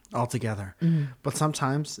altogether. But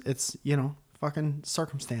sometimes it's, you know, fucking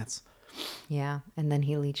circumstance. Yeah. And then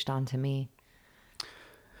he leached onto me.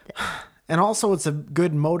 And also it's a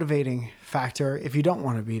good motivating factor if you don't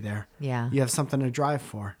want to be there. Yeah. You have something to drive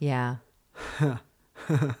for. Yeah.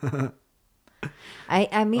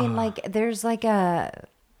 I mean, like, there's like a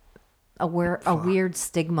weird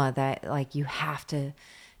stigma that like you have to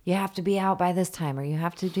be out by this time, or you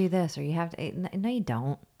have to do this, or you have to. No, you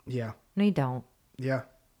don't. Yeah. No, you don't. Yeah.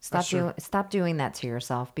 Stop doing that to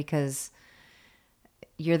yourself, because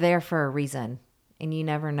you're there for a reason, and you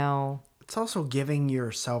never know. It's also giving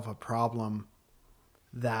yourself a problem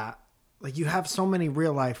that, like, you have so many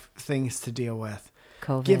real life things to deal with.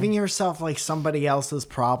 COVID. Giving yourself like somebody else's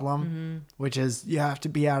problem, which is you have to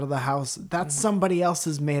be out of the house. That's somebody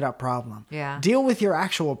else's made up problem. Yeah. Deal with your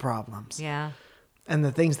actual problems. Yeah. And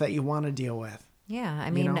the things that you want to deal with. Yeah. I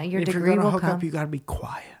You mean, know? your If you're degree gonna will hook come. up, you got to be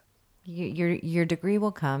quiet. Your degree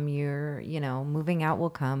will come. Moving out will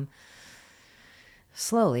come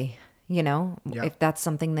slowly. You know, Yeah. if that's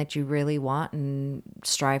something that you really want and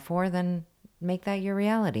strive for, then make that your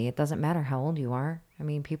reality. It doesn't matter how old you are. I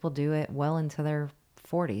mean, people do it well into their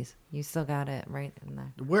 40s. You still got it right in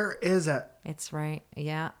there. Where is it? It's right.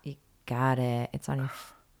 Yeah, you got it. It's on your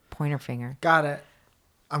pointer finger. Got it.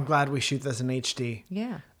 I'm glad we shoot this in HD.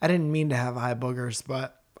 Yeah. I didn't mean to have eye boogers,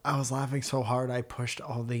 but I was laughing so hard I pushed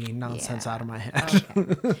all the nonsense Yeah. out of my head.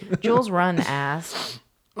 Okay. Jules Run asked,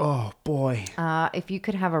 Oh, boy. if you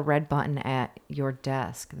could have a red button at your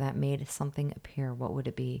desk that made something appear, what would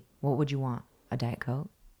it be? What would you want? A Diet Coke?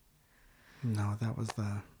 No, that was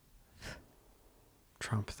the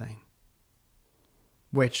Trump thing.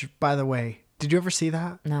 Which, by the way, did you ever see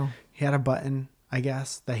that? No. He had a button, I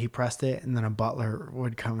guess, that he pressed it, and then a butler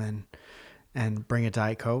would come in and bring a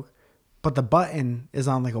Diet Coke. But the button is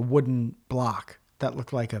on like a wooden block that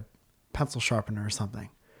looked like a pencil sharpener or something.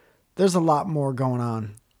 There's a lot more going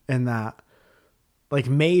on in that. Like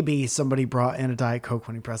maybe somebody brought in a Diet Coke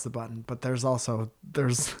when he pressed the button, but there's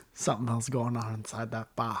something else going on inside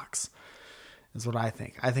that box, is what I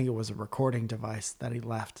think. I think it was a recording device that he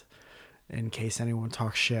left in case anyone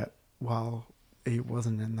talks shit while he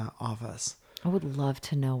wasn't in the office. I would love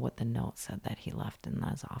to know what the note said that he left in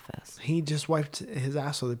his office. He just wiped his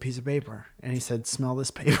ass with a piece of paper, and he said, "Smell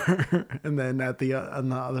this paper." And then on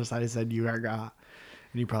the other side, he said, "You got,"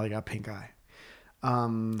 and he probably got pink eye.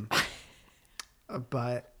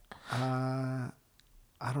 But I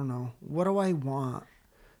don't know. What do I want?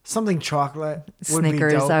 Something chocolate. Would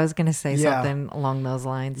Snickers. be dope. I was going to say Yeah. something along those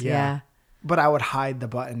lines. Yeah. But I would hide the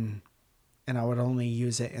button, and I would only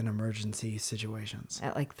use it in emergency situations.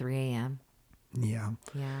 At like 3 a.m. Yeah.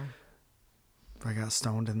 Yeah. If I got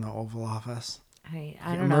stoned in the Oval Office. I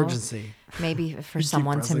don't Emergency. know. Maybe for Keep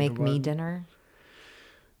someone to pressing make the me button. dinner.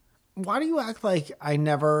 Why do you act like I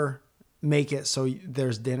never make it so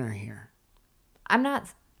there's dinner here?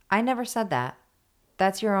 I never said that.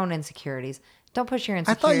 That's your own insecurities. Don't push your I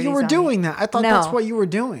insecurities thought you were on me. doing that. I thought No. that's what you were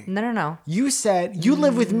doing. No. You said you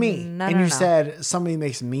live with me, No, and no, you no. said somebody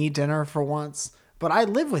makes me dinner for once, but I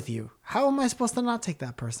live with you. How am I supposed to not take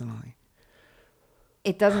that personally?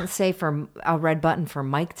 It doesn't say for a red button for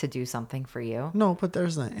Mike to do something for you. No, but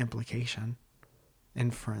there's an implication,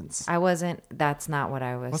 inference. That's not what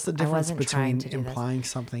I was. What's the I difference wasn't trying between to do implying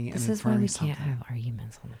something and this is why inferring we something? can't have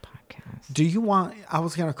arguments on the podcast. Do you want? I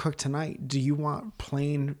was gonna cook tonight. Do you want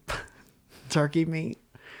plain turkey meat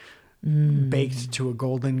baked to a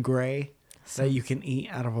golden gray that you can eat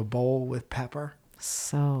out of a bowl with pepper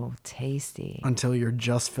So tasty. until you're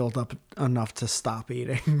just filled up enough to stop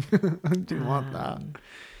eating? Do you want that?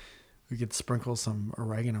 We could sprinkle some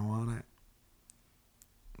oregano on it.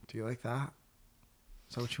 Do you like that?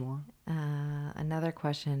 Is that what you want? Another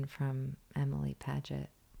question from Emily Paget.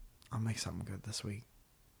 I'll make something good this week.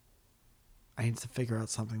 I need to figure out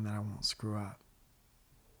something that I won't screw up.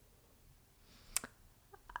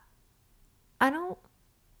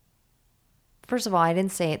 First of all, I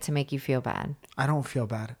didn't say it to make you feel bad. I don't feel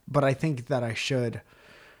bad, but I think that I should.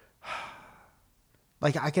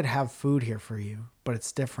 Like, I could have food here for you, but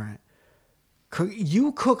it's different.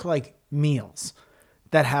 You cook like meals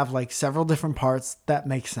that have like several different parts that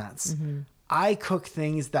make sense. I cook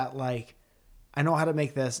things that like, I know how to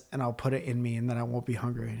make this and I'll put it in me and then I won't be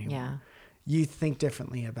hungry anymore. Yeah. You think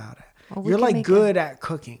differently about it. Well, we You're can like make good at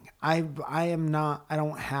cooking. I am not, I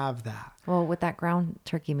don't have that. Well, with that ground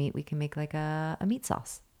turkey meat, we can make like a meat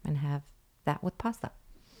sauce and have that with pasta.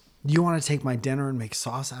 You want to take my dinner and make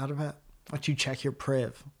sauce out of it? Why don't you check your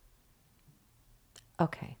priv?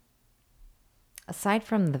 Okay. Aside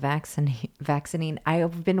from the vaccine,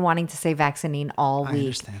 I've been wanting to say vaccine all I week.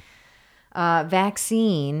 understand.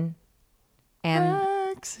 Vaccine and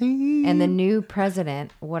Vaccine. and the new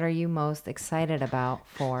president. What are you most excited about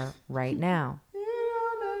for right now?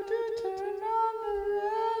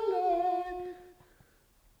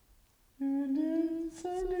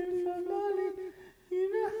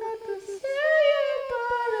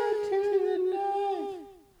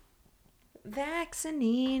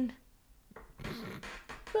 Vaccine.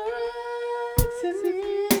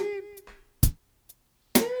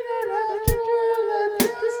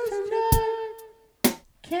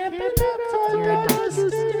 You're a donkey.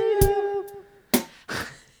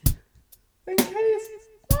 In case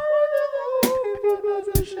one of the old people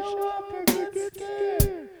doesn't show up or get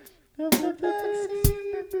scared of the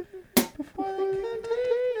vaccine before they can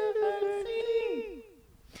take the vaccine.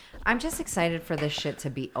 I'm just excited for this shit to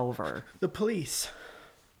be over. The police.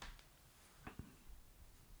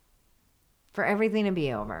 For everything to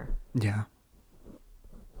be over. Yeah.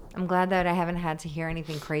 I'm glad that I haven't had to hear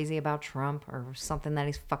anything crazy about Trump or something that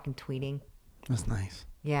he's fucking tweeting. That's nice.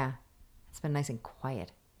 Yeah. It's been nice and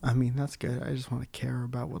quiet. I mean, that's good. I just want to care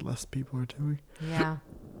about what less people are doing. Yeah.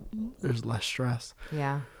 There's less stress.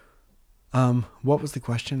 Yeah. What was the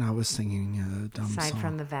question? I was singing a dumb Aside song.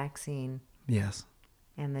 from the vaccine Yes.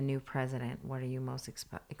 and the new president, what are you most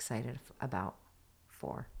excited about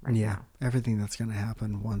for right Yeah. now? Everything that's going to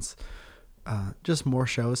happen once. Just more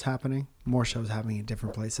shows happening in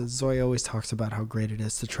different places. Zoe always talks about how great it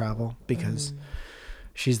is to travel because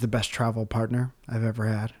she's the best travel partner I've ever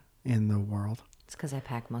had in the world. It's because I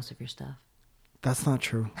pack most of your stuff. That's not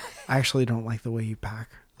true. I actually don't like the way you pack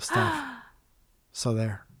stuff. So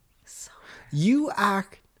there. You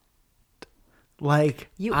act like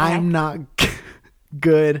You I'm act- not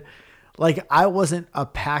good. Like I wasn't a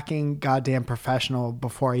packing goddamn professional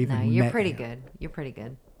before I even No, you're met pretty you. good. You're pretty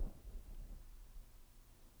good.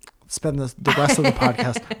 Spend the rest of the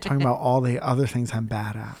podcast talking about all the other things I'm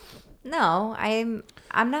bad at. No, I'm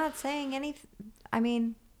not saying anything. I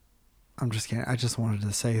mean, I'm just kidding. I just wanted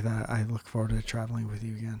to say that I look forward to traveling with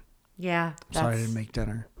you again. yeah. Sorry I didn't make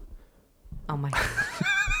dinner. Oh my God.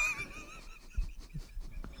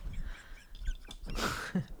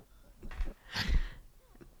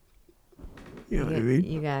 You know what I mean?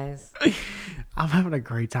 You guys I'm having a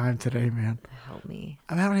great time today, man. help me.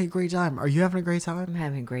 I'm having a great time. Are you having a great I'm time?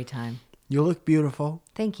 having a great time. You look beautiful.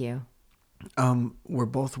 Thank you. We're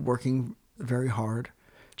both working very hard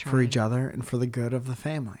for Trying. each other and for the good of the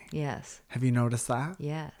family. Yes. Have you noticed that?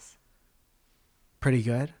 Yes. Pretty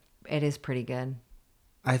good. It is pretty good.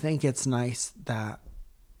 I think it's nice that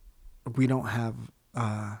we don't have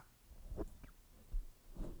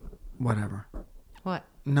whatever. What?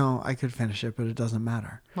 No, I could finish it, but it doesn't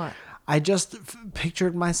matter. What? I just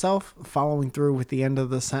pictured myself following through with the end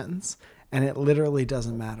of the sentence, and it literally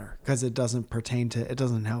doesn't matter because it doesn't pertain to, it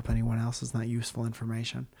doesn't help anyone else. It's not useful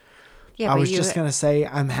information. Yeah, I but was you, just going to say,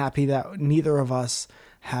 I'm happy that neither of us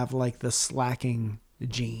have like the slacking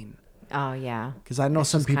gene. Oh yeah. Because I know It's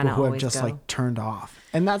some just people kinda who have always just go. like turned off.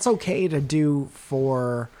 And that's okay to do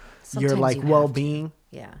for your Sometimes like you have to. well-being.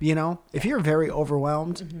 Yeah. You know, if you're very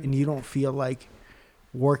overwhelmed and you don't feel like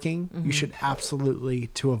working, you should absolutely,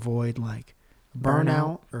 to avoid like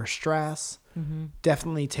burnout or stress,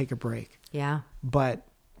 definitely take a break. Yeah. But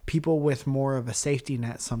people with more of a safety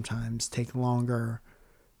net sometimes take longer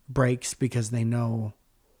breaks because they know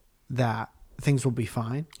that things will be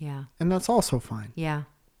fine. Yeah. And that's also fine. Yeah.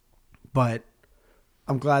 But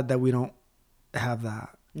I'm glad that we don't have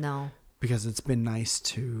that No. because it's been nice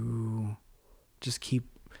to just keep,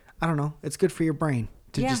 I don't know, it's good for your brain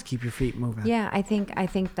to Yeah. just keep your feet moving. Yeah, I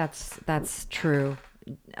think that's true.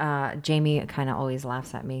 Jamie kind of always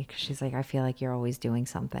laughs at me because she's like, I feel like you're always doing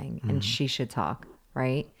something, and she should talk,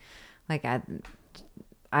 right? Like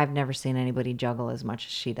I've never seen anybody juggle as much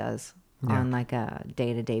as she does on like a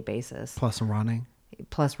day-to-day basis. Plus running.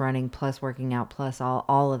 Plus running, plus working out, plus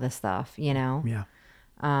all of the stuff, you know. Yeah.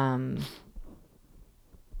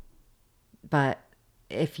 But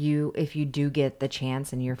if you do get the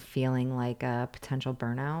chance and you're feeling like a potential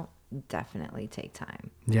burnout, definitely take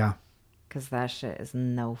time. Yeah. Because that shit is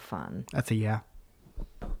no fun. That's a yeah.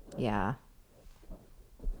 Yeah.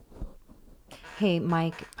 Hey,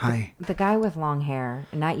 Mike. Hi. The guy with long hair,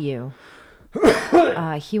 not you.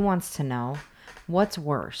 He wants to know, what's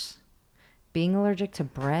worse, being allergic to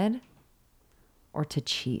bread or to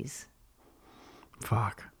cheese?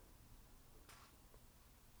 Fuck.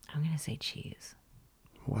 I'm going to say cheese.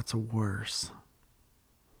 What's worse?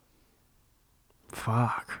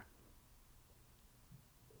 Fuck.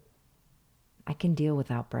 I can deal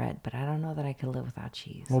without bread, but I don't know that I could live without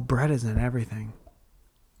cheese. Well, bread isn't everything.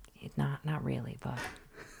 Not really, but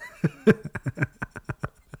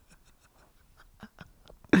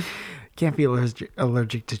Can't be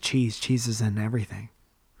allergic to cheese. Cheese is in everything.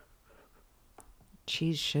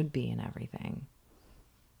 cheese should be in everything.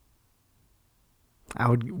 I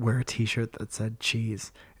would wear a t-shirt that said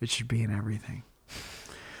cheese. It should be in everything.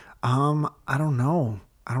 I don't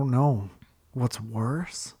know. What's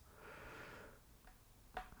worse?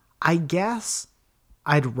 I guess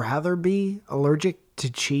I'd rather be allergic to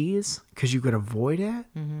cheese because you could avoid it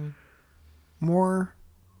more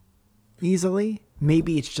easily.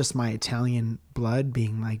 Maybe it's just my Italian blood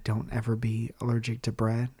being like, don't ever be allergic to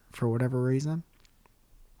bread for whatever reason.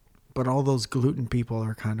 But all those gluten people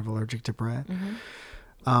are kind of allergic to bread.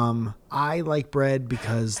 I like bread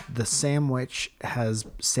because the sandwich has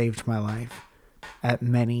saved my life at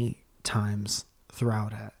many times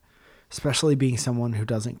throughout it. Especially being someone who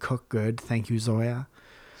doesn't cook good. Thank you, Zoya.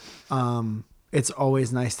 It's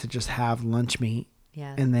always nice to just have lunch meat.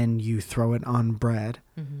 Yes. And then you throw it on bread.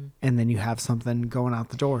 And then you have something going out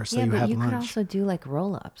the door. So yeah, you but have you could lunch also do like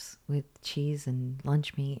roll-ups with cheese and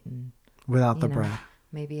lunch meat and without the you know, bread.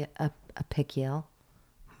 maybe a pickle.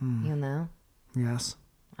 You know, Yes.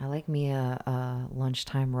 I like me a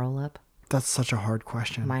lunchtime roll-up That's such a hard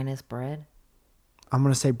question. minus bread. I'm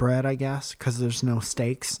going to say bread, I guess, because there's no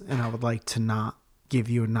stakes. And I would like to not give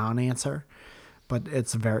you a non-answer. But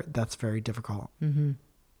that's very difficult.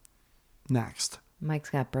 Next.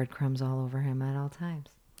 Mike's got breadcrumbs all over him at all times.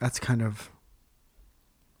 That's kind of...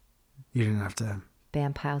 You didn't have to...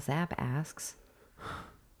 Bam Pow Zap asks,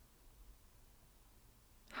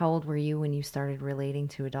 how old were you when you started relating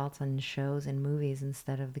to adults on shows and movies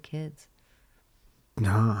instead of the kids?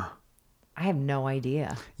 Nah. I have no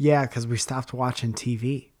idea. Yeah, because we stopped watching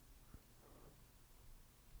TV.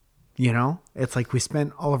 You know? It's like we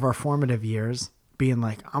spent all of our formative years being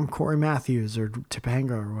like, I'm Corey Matthews or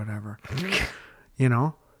Topanga or whatever. You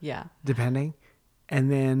know? Yeah. Depending. And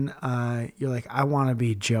then you're like, I want to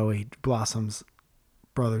be Joey Blossom's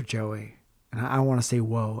brother Joey. And I want to say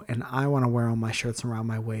whoa. And I want to wear all my shirts around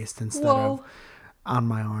my waist instead of on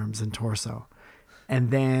my arms and torso. And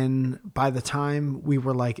then by the time we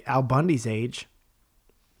were like Al Bundy's age,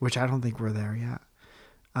 which I don't think we're there yet,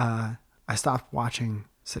 I stopped watching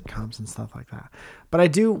sitcoms and stuff like that. But I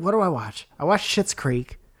do, what do I watch? I watch Schitt's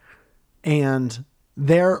Creek, and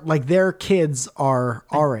their kids are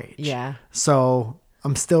our age. Yeah. So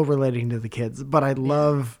I'm still relating to the kids, but I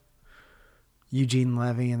love Eugene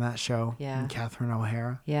Levy in that show. Yeah. And Catherine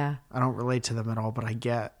O'Hara. Yeah. I don't relate to them at all, but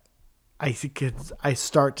I think I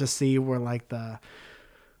start to see where like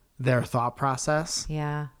their thought process.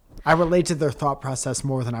 Yeah. I relate to their thought process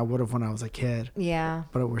more than I would have when I was a kid. Yeah.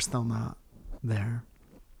 But we're still not there.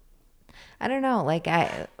 I don't know. Like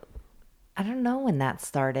I don't know when that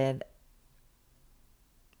started.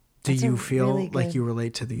 Do That's a you feel really like good- you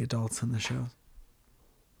relate to the adults in the shows?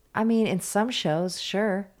 I mean, in some shows,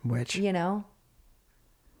 sure. Which? You know.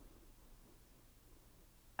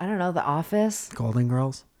 I don't know, The Office. Golden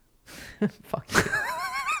Girls? Fuck you.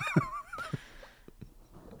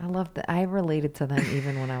 I love that. I related to them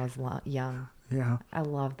even when I was young. Yeah. I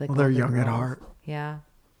love the. Well, they're Golden young at Girls. heart. Yeah.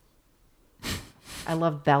 I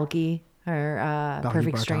love Balky or Balky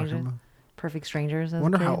Perfect Bartok. Strangers. Perfect Strangers. I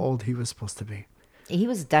wonder how old he was supposed to be. He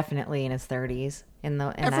was definitely in his 30s.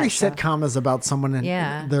 Every sitcom is about someone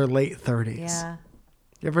in their late 30s. Yeah.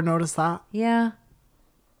 You ever notice that? Yeah.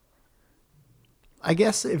 I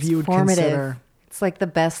guess if you would Formative. consider... It's like the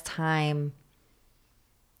best time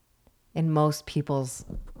in most people's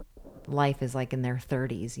life is like in their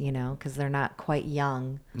 30s, you know, because they're not quite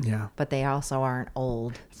young, Yeah. but they also aren't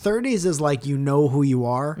old. 30s is like you know who you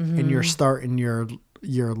are and you're starting your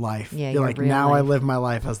life. Yeah, you're your like, real now I life. live my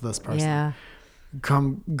life as this person. Yeah.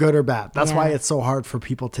 Come good or bad. That's why Yeah. it's so hard for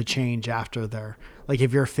people to change after they're like,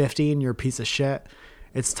 if you're 50 and you're a piece of shit,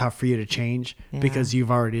 it's tough for you to change because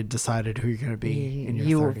you've already decided who you're going to be in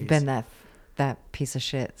your 30s. You've been that piece of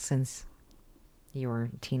shit since you were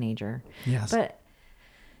a teenager. Yes. But,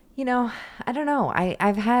 you know, I don't know.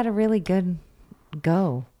 I've had a really good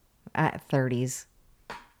go at 30s.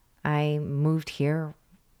 I moved here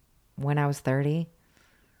when I was 30.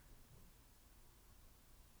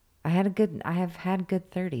 I have had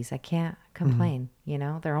good 30s. I can't complain. You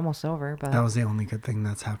know, they're almost over, but that was the only good thing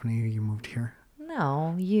that's happened to you. You moved here.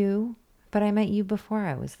 no, but I met you before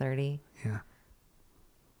I was 30. Yeah.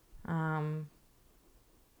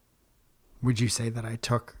 Would you say that I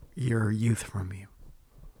took your youth from you?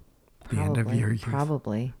 The end of your youth.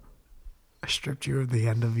 Probably. I stripped you of the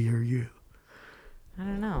end of your youth. I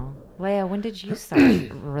don't know. Leia, when did you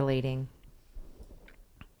start relating?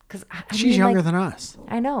 Because She's younger than us.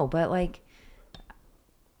 I know, but like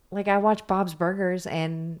I watch Bob's Burgers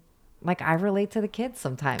and like I relate to the kids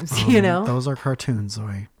sometimes, you know? Those are cartoons,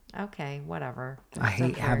 Zoe. Okay, whatever. I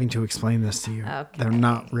hate having to explain this to you. Okay. They're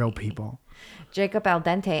not real people. Jacob Al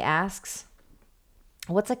Dente asks,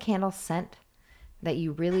 what's a candle scent that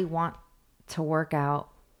you really want to work out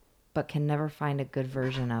but can never find a good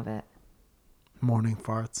version of it? Morning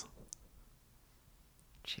farts.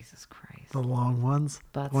 Jesus Christ. The long ones.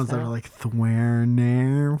 Butt The ones that stuff. are like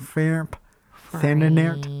thwerner ferp.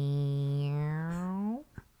 Thenanert.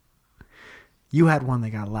 You had one that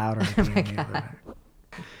got louder at the end the other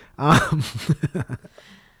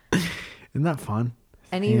day. Isn't that fun?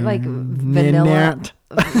 Any like Thenanert.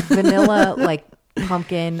 vanilla like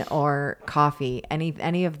pumpkin or coffee,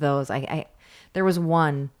 any of those. I there was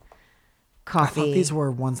one I coffee. thought these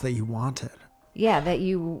were ones that you wanted. Yeah, but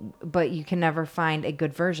you can never find a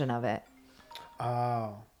good version of it.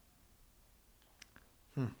 Oh.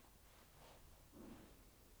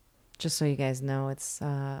 Just so you guys know, it's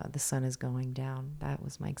the sun is going down. That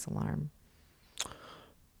was Mike's alarm.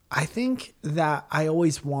 I think that I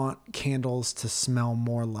always want candles to smell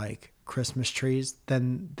more like Christmas trees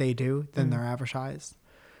than they're advertised.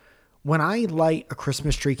 When I light a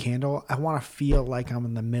Christmas tree candle, I want to feel like I'm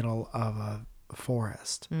in the middle of a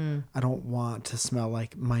forest. I don't want to smell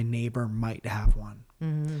like my neighbor might have one.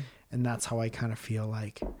 Mm-hmm. And that's how I kind of feel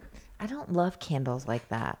like I don't love candles like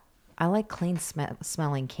that. I like clean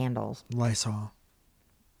smelling candles. Lysol,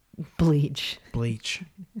 Bleach. bleach.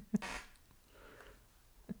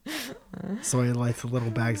 So I light the little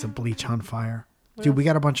bags of bleach on fire. Dude, we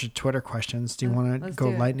got a bunch of Twitter questions. Do you want to let's go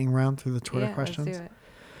do it. lightning round through the Twitter Yeah, questions? let's do it.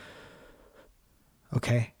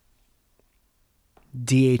 Okay.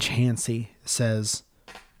 D.H. Hansey says,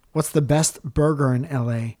 what's the best burger in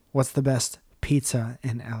LA? What's the best pizza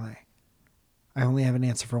in LA? I only have an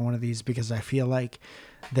answer for one of these because I feel like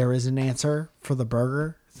there is an answer for the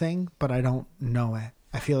burger thing, but I don't know it.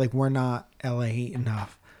 I feel like we're not LA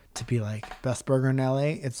enough to be like, best burger in LA,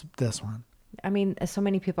 it's this one. I mean, so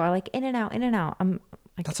many people are like, In-N-Out, In-N-Out. I'm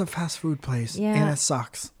like, That's a fast food place. Yeah. And it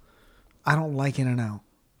sucks. I don't like In-N-Out.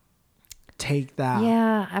 Take that.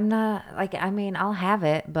 yeah, I'm not like, I mean, I'll have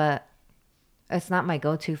it, but it's not my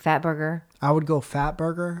go-to. Fat burger. I would go Fat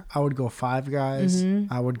Burger. I would go Five Guys.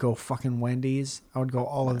 I would go fucking Wendy's. I would go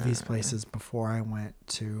all of these places before I went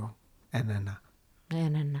to In-N-Out.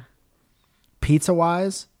 And Pizza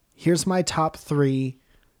wise, here's my top 3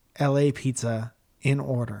 LA pizza in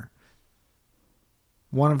order.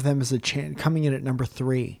 One of them is coming in at number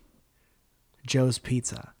 3, Joe's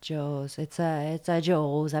Pizza. Joe's. It's a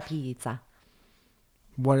Joe's a pizza.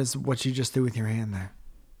 What you just do with your hand there?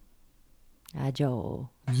 A Joe.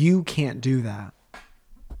 You can't do that.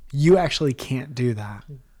 You actually can't do that.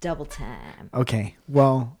 Double time. Okay.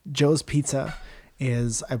 Well, Joe's Pizza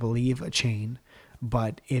is, I believe, a chain,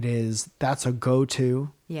 but that's a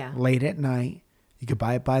go-to. Yeah. Late at night. You could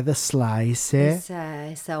buy it by the slice.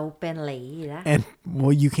 It's open late. And,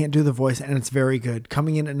 well, you can't do the voice, and it's very good.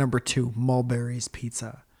 Coming in at number 2, Mulberry's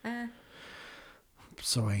Pizza.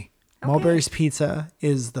 Sorry. Okay. Mulberry's Pizza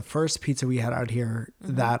is the first pizza we had out here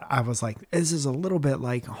that I was like, this is a little bit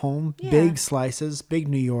like home. Yeah. Big slices, big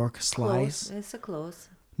New York slice. Close. It's a close.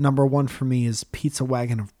 Number 1 for me is Pizza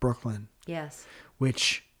Wagon of Brooklyn. Yes.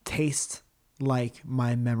 Which tastes like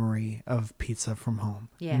my memory of pizza from home.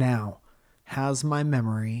 Yeah. Now, has my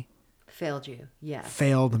memory failed you? Yes.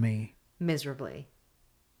 Failed me. Miserably.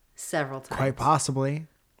 Several times. Quite possibly.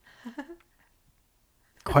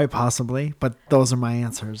 Quite possibly, but those are my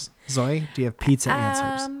answers. Zoe, do you have pizza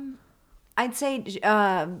answers? I'd say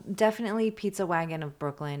definitely Pizza Wagon of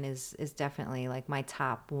Brooklyn is definitely like my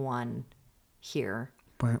top 1 here.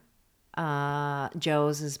 But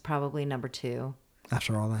Joe's is probably number 2.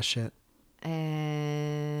 After all that shit.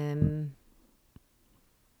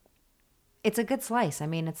 It's a good slice. I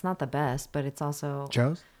mean, it's not the best, but it's also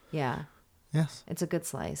Joe's? Yeah. Yes. It's a good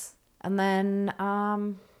slice. And then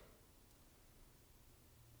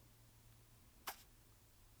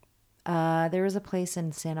there was a place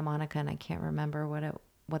in Santa Monica, and I can't remember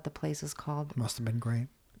what the place is called. Must have been great.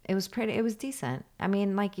 It was pretty. It was decent. I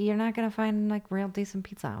mean, like, you're not gonna find like real decent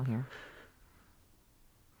pizza out here.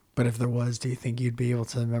 But if there was, do you think you'd be able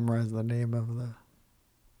to memorize the name of the?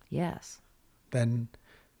 Yes. Then.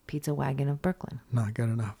 Pizza Wagon of Brooklyn. Not good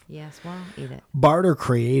enough. Yes, well, eat it. Barter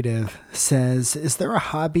Creative says, is there a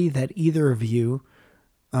hobby that either of you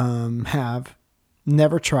have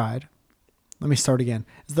never tried? Let me start again.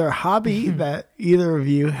 Is there a hobby that either of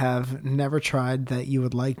you have never tried that you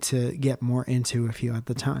would like to get more into if you had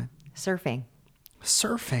the time? Surfing.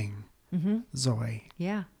 Surfing. Mm-hmm. Zoe.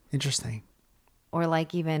 Yeah. Interesting. Or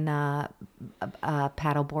like even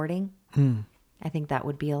paddle boarding. I think that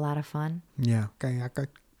would be a lot of fun. Yeah. Kakaking.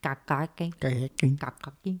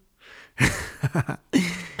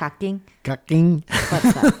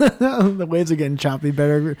 What's that? The waves are getting choppy.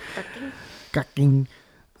 Better. Kaking.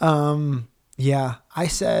 Yeah, I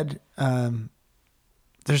said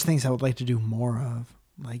there's things I would like to do more of,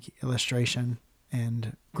 like illustration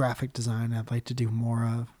and graphic design. I'd like to do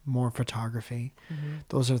more photography. Mm-hmm.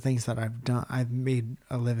 Those are things that I've done. I've made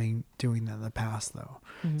a living doing that in the past, though.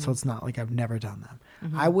 Mm-hmm. So it's not like I've never done them.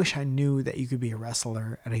 Mm-hmm. I wish I knew that you could be a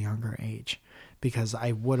wrestler at a younger age, because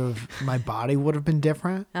my body would have been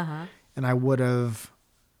different. Uh-huh. And I would have,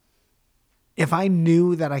 if I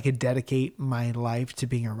knew that I could dedicate my life to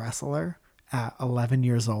being a wrestler at 11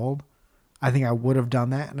 years old, I think I would have done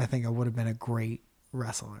that, and I think I would have been a great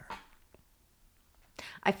wrestler.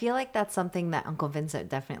 I feel like that's something that Uncle Vincent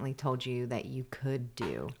definitely told you that you could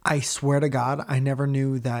do. I swear to God, I never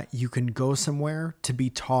knew that you can go somewhere to be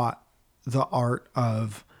taught the art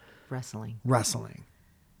of wrestling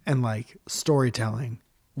and like storytelling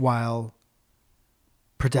while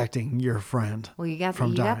protecting your friend. Well, you got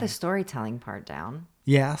the storytelling part down.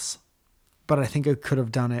 Yes. But I think I could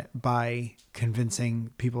have done it by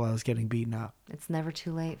convincing people I was getting beaten up. It's never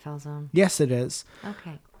too late, Falzone. Yes, it is.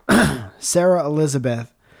 Okay. Sarah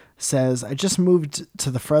Elizabeth says, I just moved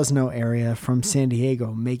to the Fresno area from San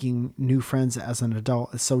Diego. Making new friends as an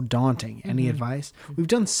adult is so daunting. Any advice? We've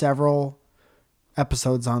done several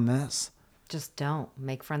episodes on this. Just don't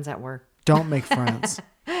make friends at work. Don't make friends.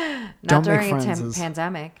 Not during a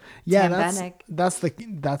pandemic. Yeah,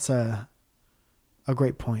 that's a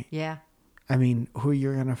great point. Yeah. I mean, who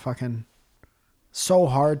you're going to fucking... So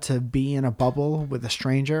hard to be in a bubble with a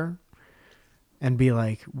stranger and be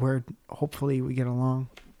like, hopefully we get along.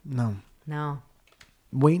 No. No.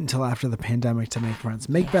 Wait until after the pandemic to make friends.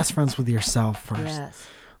 Make best friends with yourself first. Yes.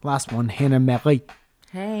 Last one, Hannah Marie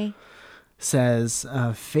Hey. says,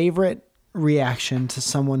 favorite reaction to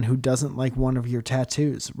someone who doesn't like one of your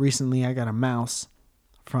tattoos. Recently, I got a mouse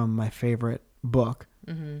from my favorite book,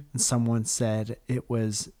 and someone said it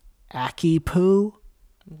was Aki poo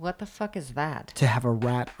What the fuck is that? to have a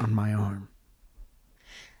rat on my arm.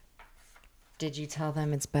 Did you tell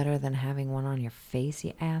them it's better than having one on your face,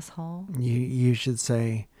 you asshole? You should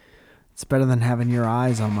say, it's better than having your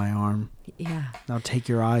eyes on my arm. Yeah. Now take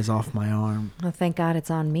your eyes off my arm. Well, thank God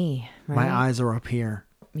it's on me, right? My eyes are up here.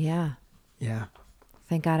 Yeah. Yeah.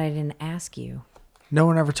 Thank God I didn't ask you. No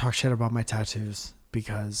one ever talks shit about my tattoos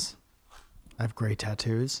because I have great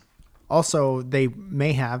tattoos. Also, they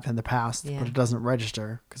may have in the past, Yeah. but it doesn't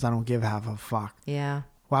register because I don't give half a fuck. Yeah.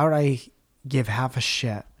 Why would I give half a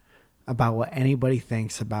shit about what anybody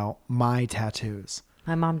thinks about my tattoos?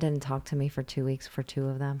 My mom didn't talk to me for 2 weeks for 2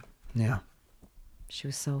 of them. Yeah. She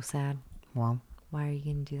was so sad. Well, Why are you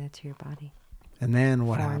going to do that to your body? and then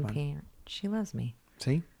what Foreign happened? parent. She loves me.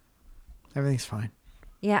 See? Everything's fine.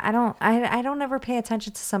 Yeah, I don't ever pay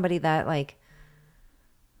attention to somebody that like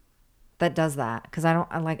that does that because I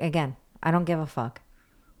don't give a fuck.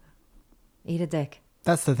 Eat a dick.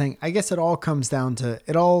 That's the thing. I guess it all comes down to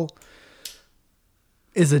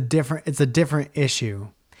it's a different issue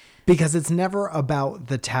because it's never about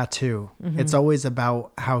the tattoo. Mm-hmm. It's always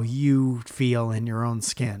about how you feel in your own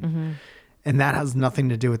skin. Mm-hmm. And that has nothing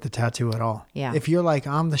to do with the tattoo at all. Yeah. If you're like,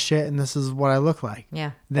 I'm the shit and this is what I look like,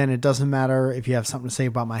 Yeah. then it doesn't matter if you have something to say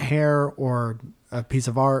about my hair or a piece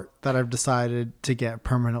of art that I've decided to get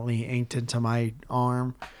permanently inked into my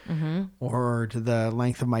arm or to the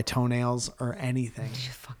length of my toenails or anything. You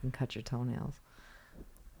fucking cut your toenails.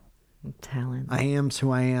 Talent. I am's who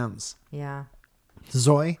I am's. Yeah.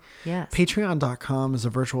 Zoe, Yes. patreon.com is a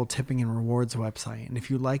virtual tipping and rewards website. And if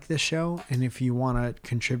you like this show and if you want to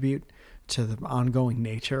contribute to the ongoing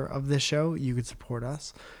nature of this show, you could support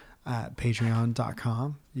us at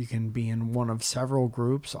patreon.com. You can be in one of several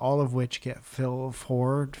groups, all of which get filled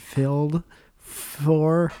for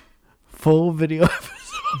full video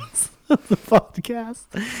episodes of the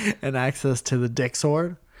podcast and access to the Dick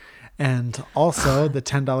Sword. And also the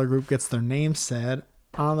 $10 group gets their name said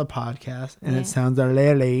on the podcast, and it sounds a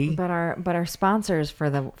lily. But our sponsors for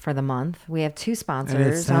the month, we have 2 And it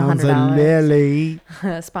sponsors. sounds a $100 lily.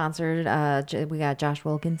 sponsored. We got Josh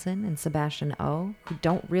Wilkinson and Sebastian O, who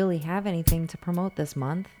don't really have anything to promote this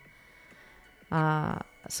month.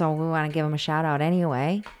 So we want to give them a shout out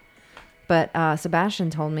anyway. But Sebastian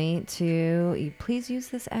told me to please use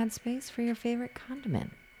this ad space for your favorite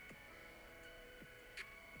condiment.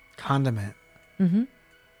 Condiment. Mm-hmm.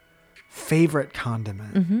 Favorite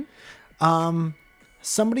condiment. Mm-hmm.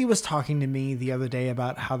 Somebody was talking to me the other day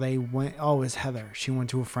about how they went. Oh, it was Heather. She went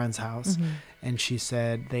to a friend's house and she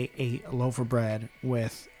said they ate a loaf of bread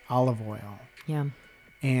with olive oil. Yeah.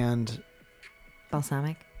 And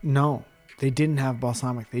Balsamic. no, they didn't have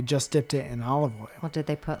balsamic. They just dipped it in olive oil. What did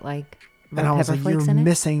they put, like And red I was pepper like, flakes you're in it?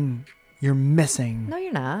 missing. You're missing. No,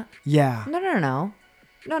 you're not. Yeah. No.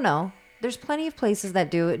 There's plenty of places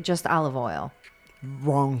that do it just olive oil.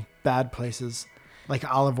 Wrong. Bad places. Like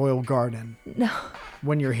Olive Oil Garden. No.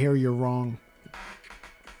 When you're here, you're wrong.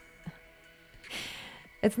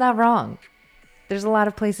 It's not wrong. There's a lot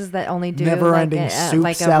of places that only do Never-ending soup,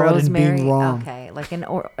 like a salad, and rosemary. being wrong. Okay,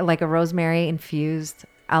 like a rosemary infused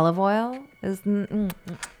olive oil is ooh,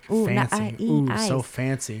 Fancy. Ooh, nice. so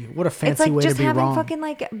fancy. What a It's fancy like way to just be having wrong. fucking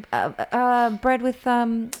like bread with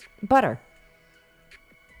butter.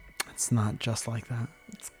 It's not just like that.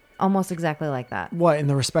 Almost exactly like that. What, in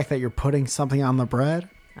the respect that you're putting something on the bread?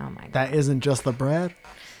 Oh my god. That isn't just the bread?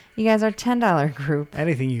 You guys are $10 group.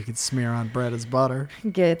 Anything you could smear on bread is butter.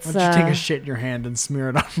 Gets Why don't you take a shit in your hand and smear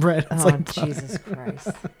it on bread? It's oh like butter. Jesus Christ.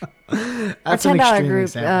 That's Our an $10 extreme group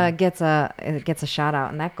example. gets a shout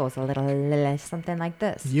out, and that goes a little something like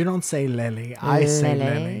this. You don't say Lily. I say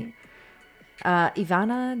Lily.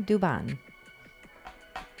 Ivana Duban.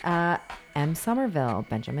 M. Somerville.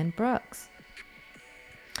 Benjamin Brooks.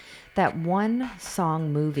 That One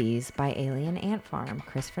Song Movies by Alien Ant Farm.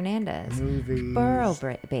 Chris Fernandez. Movies. Burrow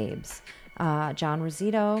Babes. John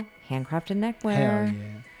Rosito. Handcrafted Neckwear. Hell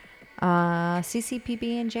yeah.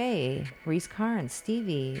 CCPB&J, Reese Carnes,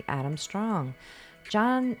 Stevie, Adam Strong,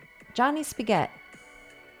 Johnny Spaghetti,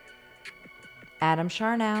 Adam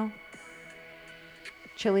Charnow,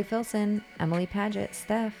 Chili Filson, Emily Paget,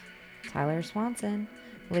 Steph, Tyler Swanson,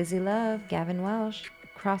 Lizzie Love, Gavin Welsh,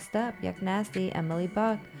 Crossed Up, Yuck Nasty, Emily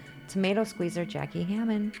Buck, Tomato Squeezer, Jackie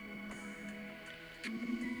Hammond,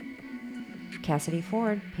 Cassidy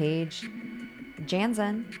Ford, Paige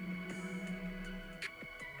Jansen,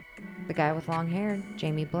 the guy with long hair,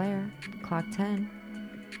 Jamie Blair, Clock 10,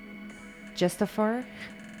 Justopher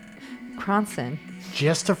Cronson.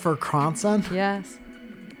 Justopher Cronson? Yes.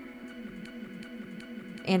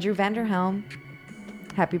 Andrew Vanderhelm,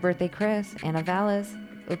 Happy Birthday Chris, Anna Vallis,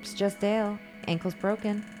 Oops Just Dale, Ankles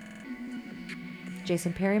Broken,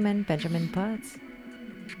 Jason Perryman, Benjamin Putz,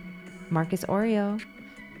 Marcus Oreo,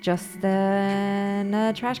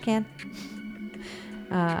 Justin Trash Can,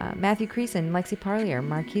 Matthew Creason, Lexi Parlier,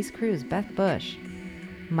 Marquise Cruz, Beth Bush,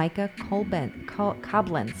 Micah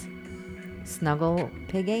Coblins, Snuggle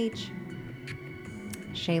Pig H,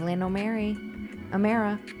 Shaylin O'Mary,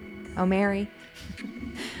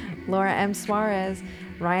 Laura M. Suarez,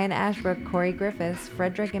 Ryan Ashbrook, Corey Griffiths,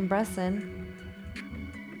 Frederick and Bresson,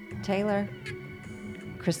 Taylor,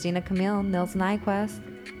 Christina Camille, Nils Nyquist,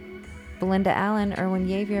 Belinda Allen, Erwin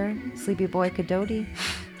Yavier, Sleepy Boy Kadoti,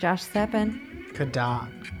 Josh Steppen. Kadat.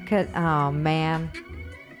 Oh, man.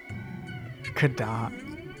 Kadat.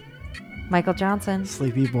 Michael Johnson.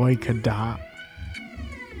 Sleepy Boy Kadat.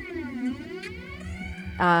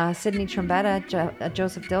 Sydney Trombetta,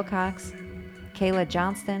 Joseph Dilcox, Kayla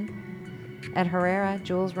Johnston, Ed Herrera,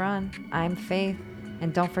 Jules Run, I'm Faith,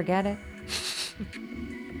 and don't forget it.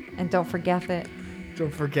 And don't forget it.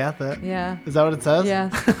 Don't forget that. Yeah. Is that what it says?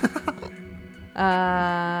 Yes.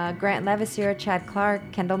 Grant Levisier, Chad Clark,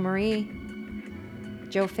 Kendall Marie,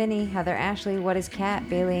 Joe Finney, Heather Ashley, What is Cat,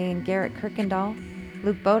 Bailey and Garrett Kirkendall,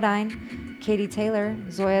 Luke Bodine, Katie Taylor,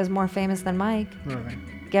 Zoya's more famous than Mike, Okay.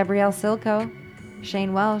 Gabrielle Silco,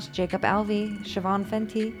 Shane Welsh, Jacob Alvey, Siobhan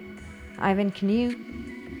Fenty, Ivan Canoe,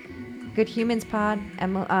 Good Humans Pod,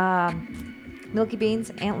 Milky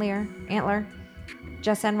Beans, Antler,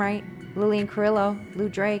 Jess Enright, Lillian Carrillo, Lou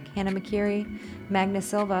Drake, Hannah McCurry, Magnus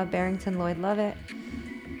Silva, Barrington Lloyd Lovett,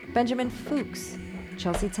 Benjamin Fuchs,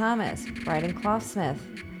 Chelsea Thomas, Bryden Clough-Smith,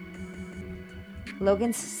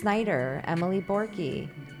 Logan Snyder, Emily Borky,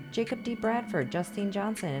 Jacob D. Bradford, Justine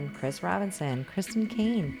Johnson, Chris Robinson, Kristen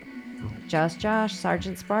Kane, Josh,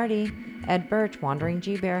 Sergeant Sparty, Ed Birch, Wandering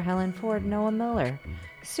G-Bear, Helen Ford, Noah Miller,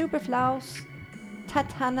 Superflaus,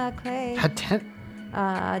 Tatana Clay,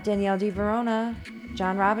 Danielle D. Verona,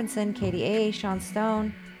 John Robinson, Katie A., Sean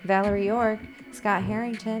Stone, Valerie York, Scott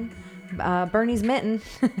Harrington, Bernie's Mitten,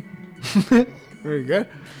 Very good.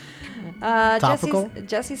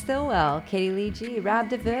 Jesse Stillwell, Katie Lee G., Rob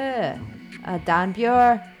DeVeux, Don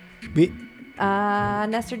Bure,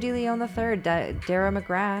 Nestor De Leon III, Dara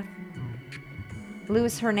McGrath,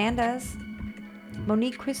 Luis Hernandez,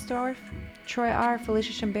 Monique Quistorf, Troy R.,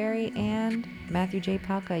 Felicia Shimberry, and Matthew J.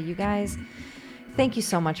 Palka. You guys, thank you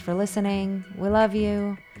so much for listening. We love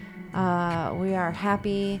you. We are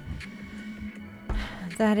happy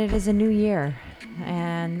that it is a new year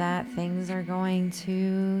and that things are going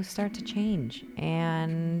to start to change.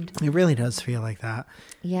 And it really does feel like that.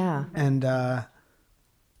 Yeah. And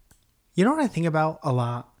you know what I think about a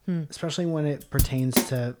lot, especially when it pertains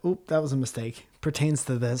to, that was a mistake, pertains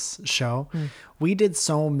to this show. We did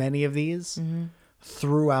so many of these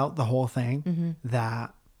throughout the whole thing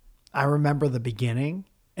that I remember the beginning,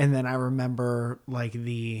 and then I remember like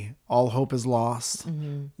the all hope is lost.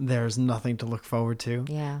 There's nothing to look forward to.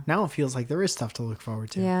 Yeah. Now it feels like there is stuff to look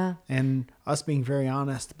forward to. Yeah. And us being very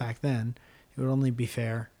honest back then, it would only be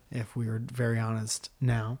fair if we were very honest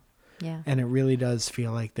now. Yeah. And it really does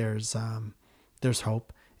feel like there's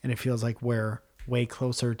hope, and it feels like we're way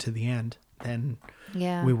closer to the end than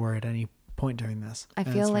we were at any point during this. I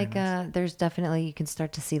feel like there's definitely, you can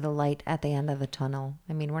start to see the light at the end of the tunnel.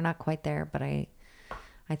 I mean, we're not quite there, but I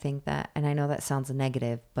think that, and I know that sounds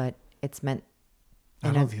negative, but it's meant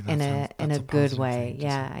in a good way.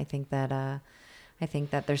 Yeah, I think that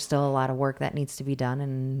there's still a lot of work that needs to be done,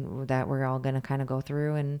 and that we're all going to kind of go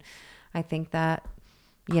through. And I think that,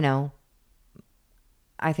 I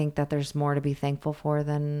think that there's more to be thankful for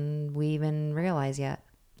than we even realize yet.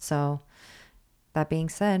 So that being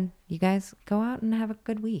said, you guys go out and have a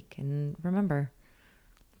good week. And remember,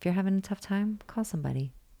 if you're having a tough time, call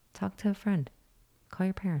somebody, talk to a friend, call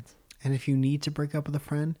your parents. And if you need to break up with a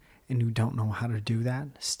friend and you don't know how to do that,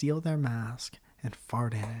 steal their mask and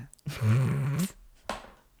fart in it.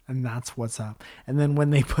 And that's what's up. And then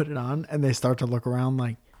when they put it on and they start to look around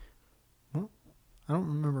like, well, I don't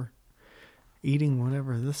remember eating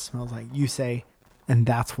whatever this smells like, you say, and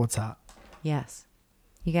that's what's up. Yes.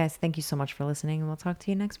 You guys, thank you so much for listening, and we'll talk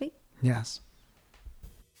to you next week. Yes.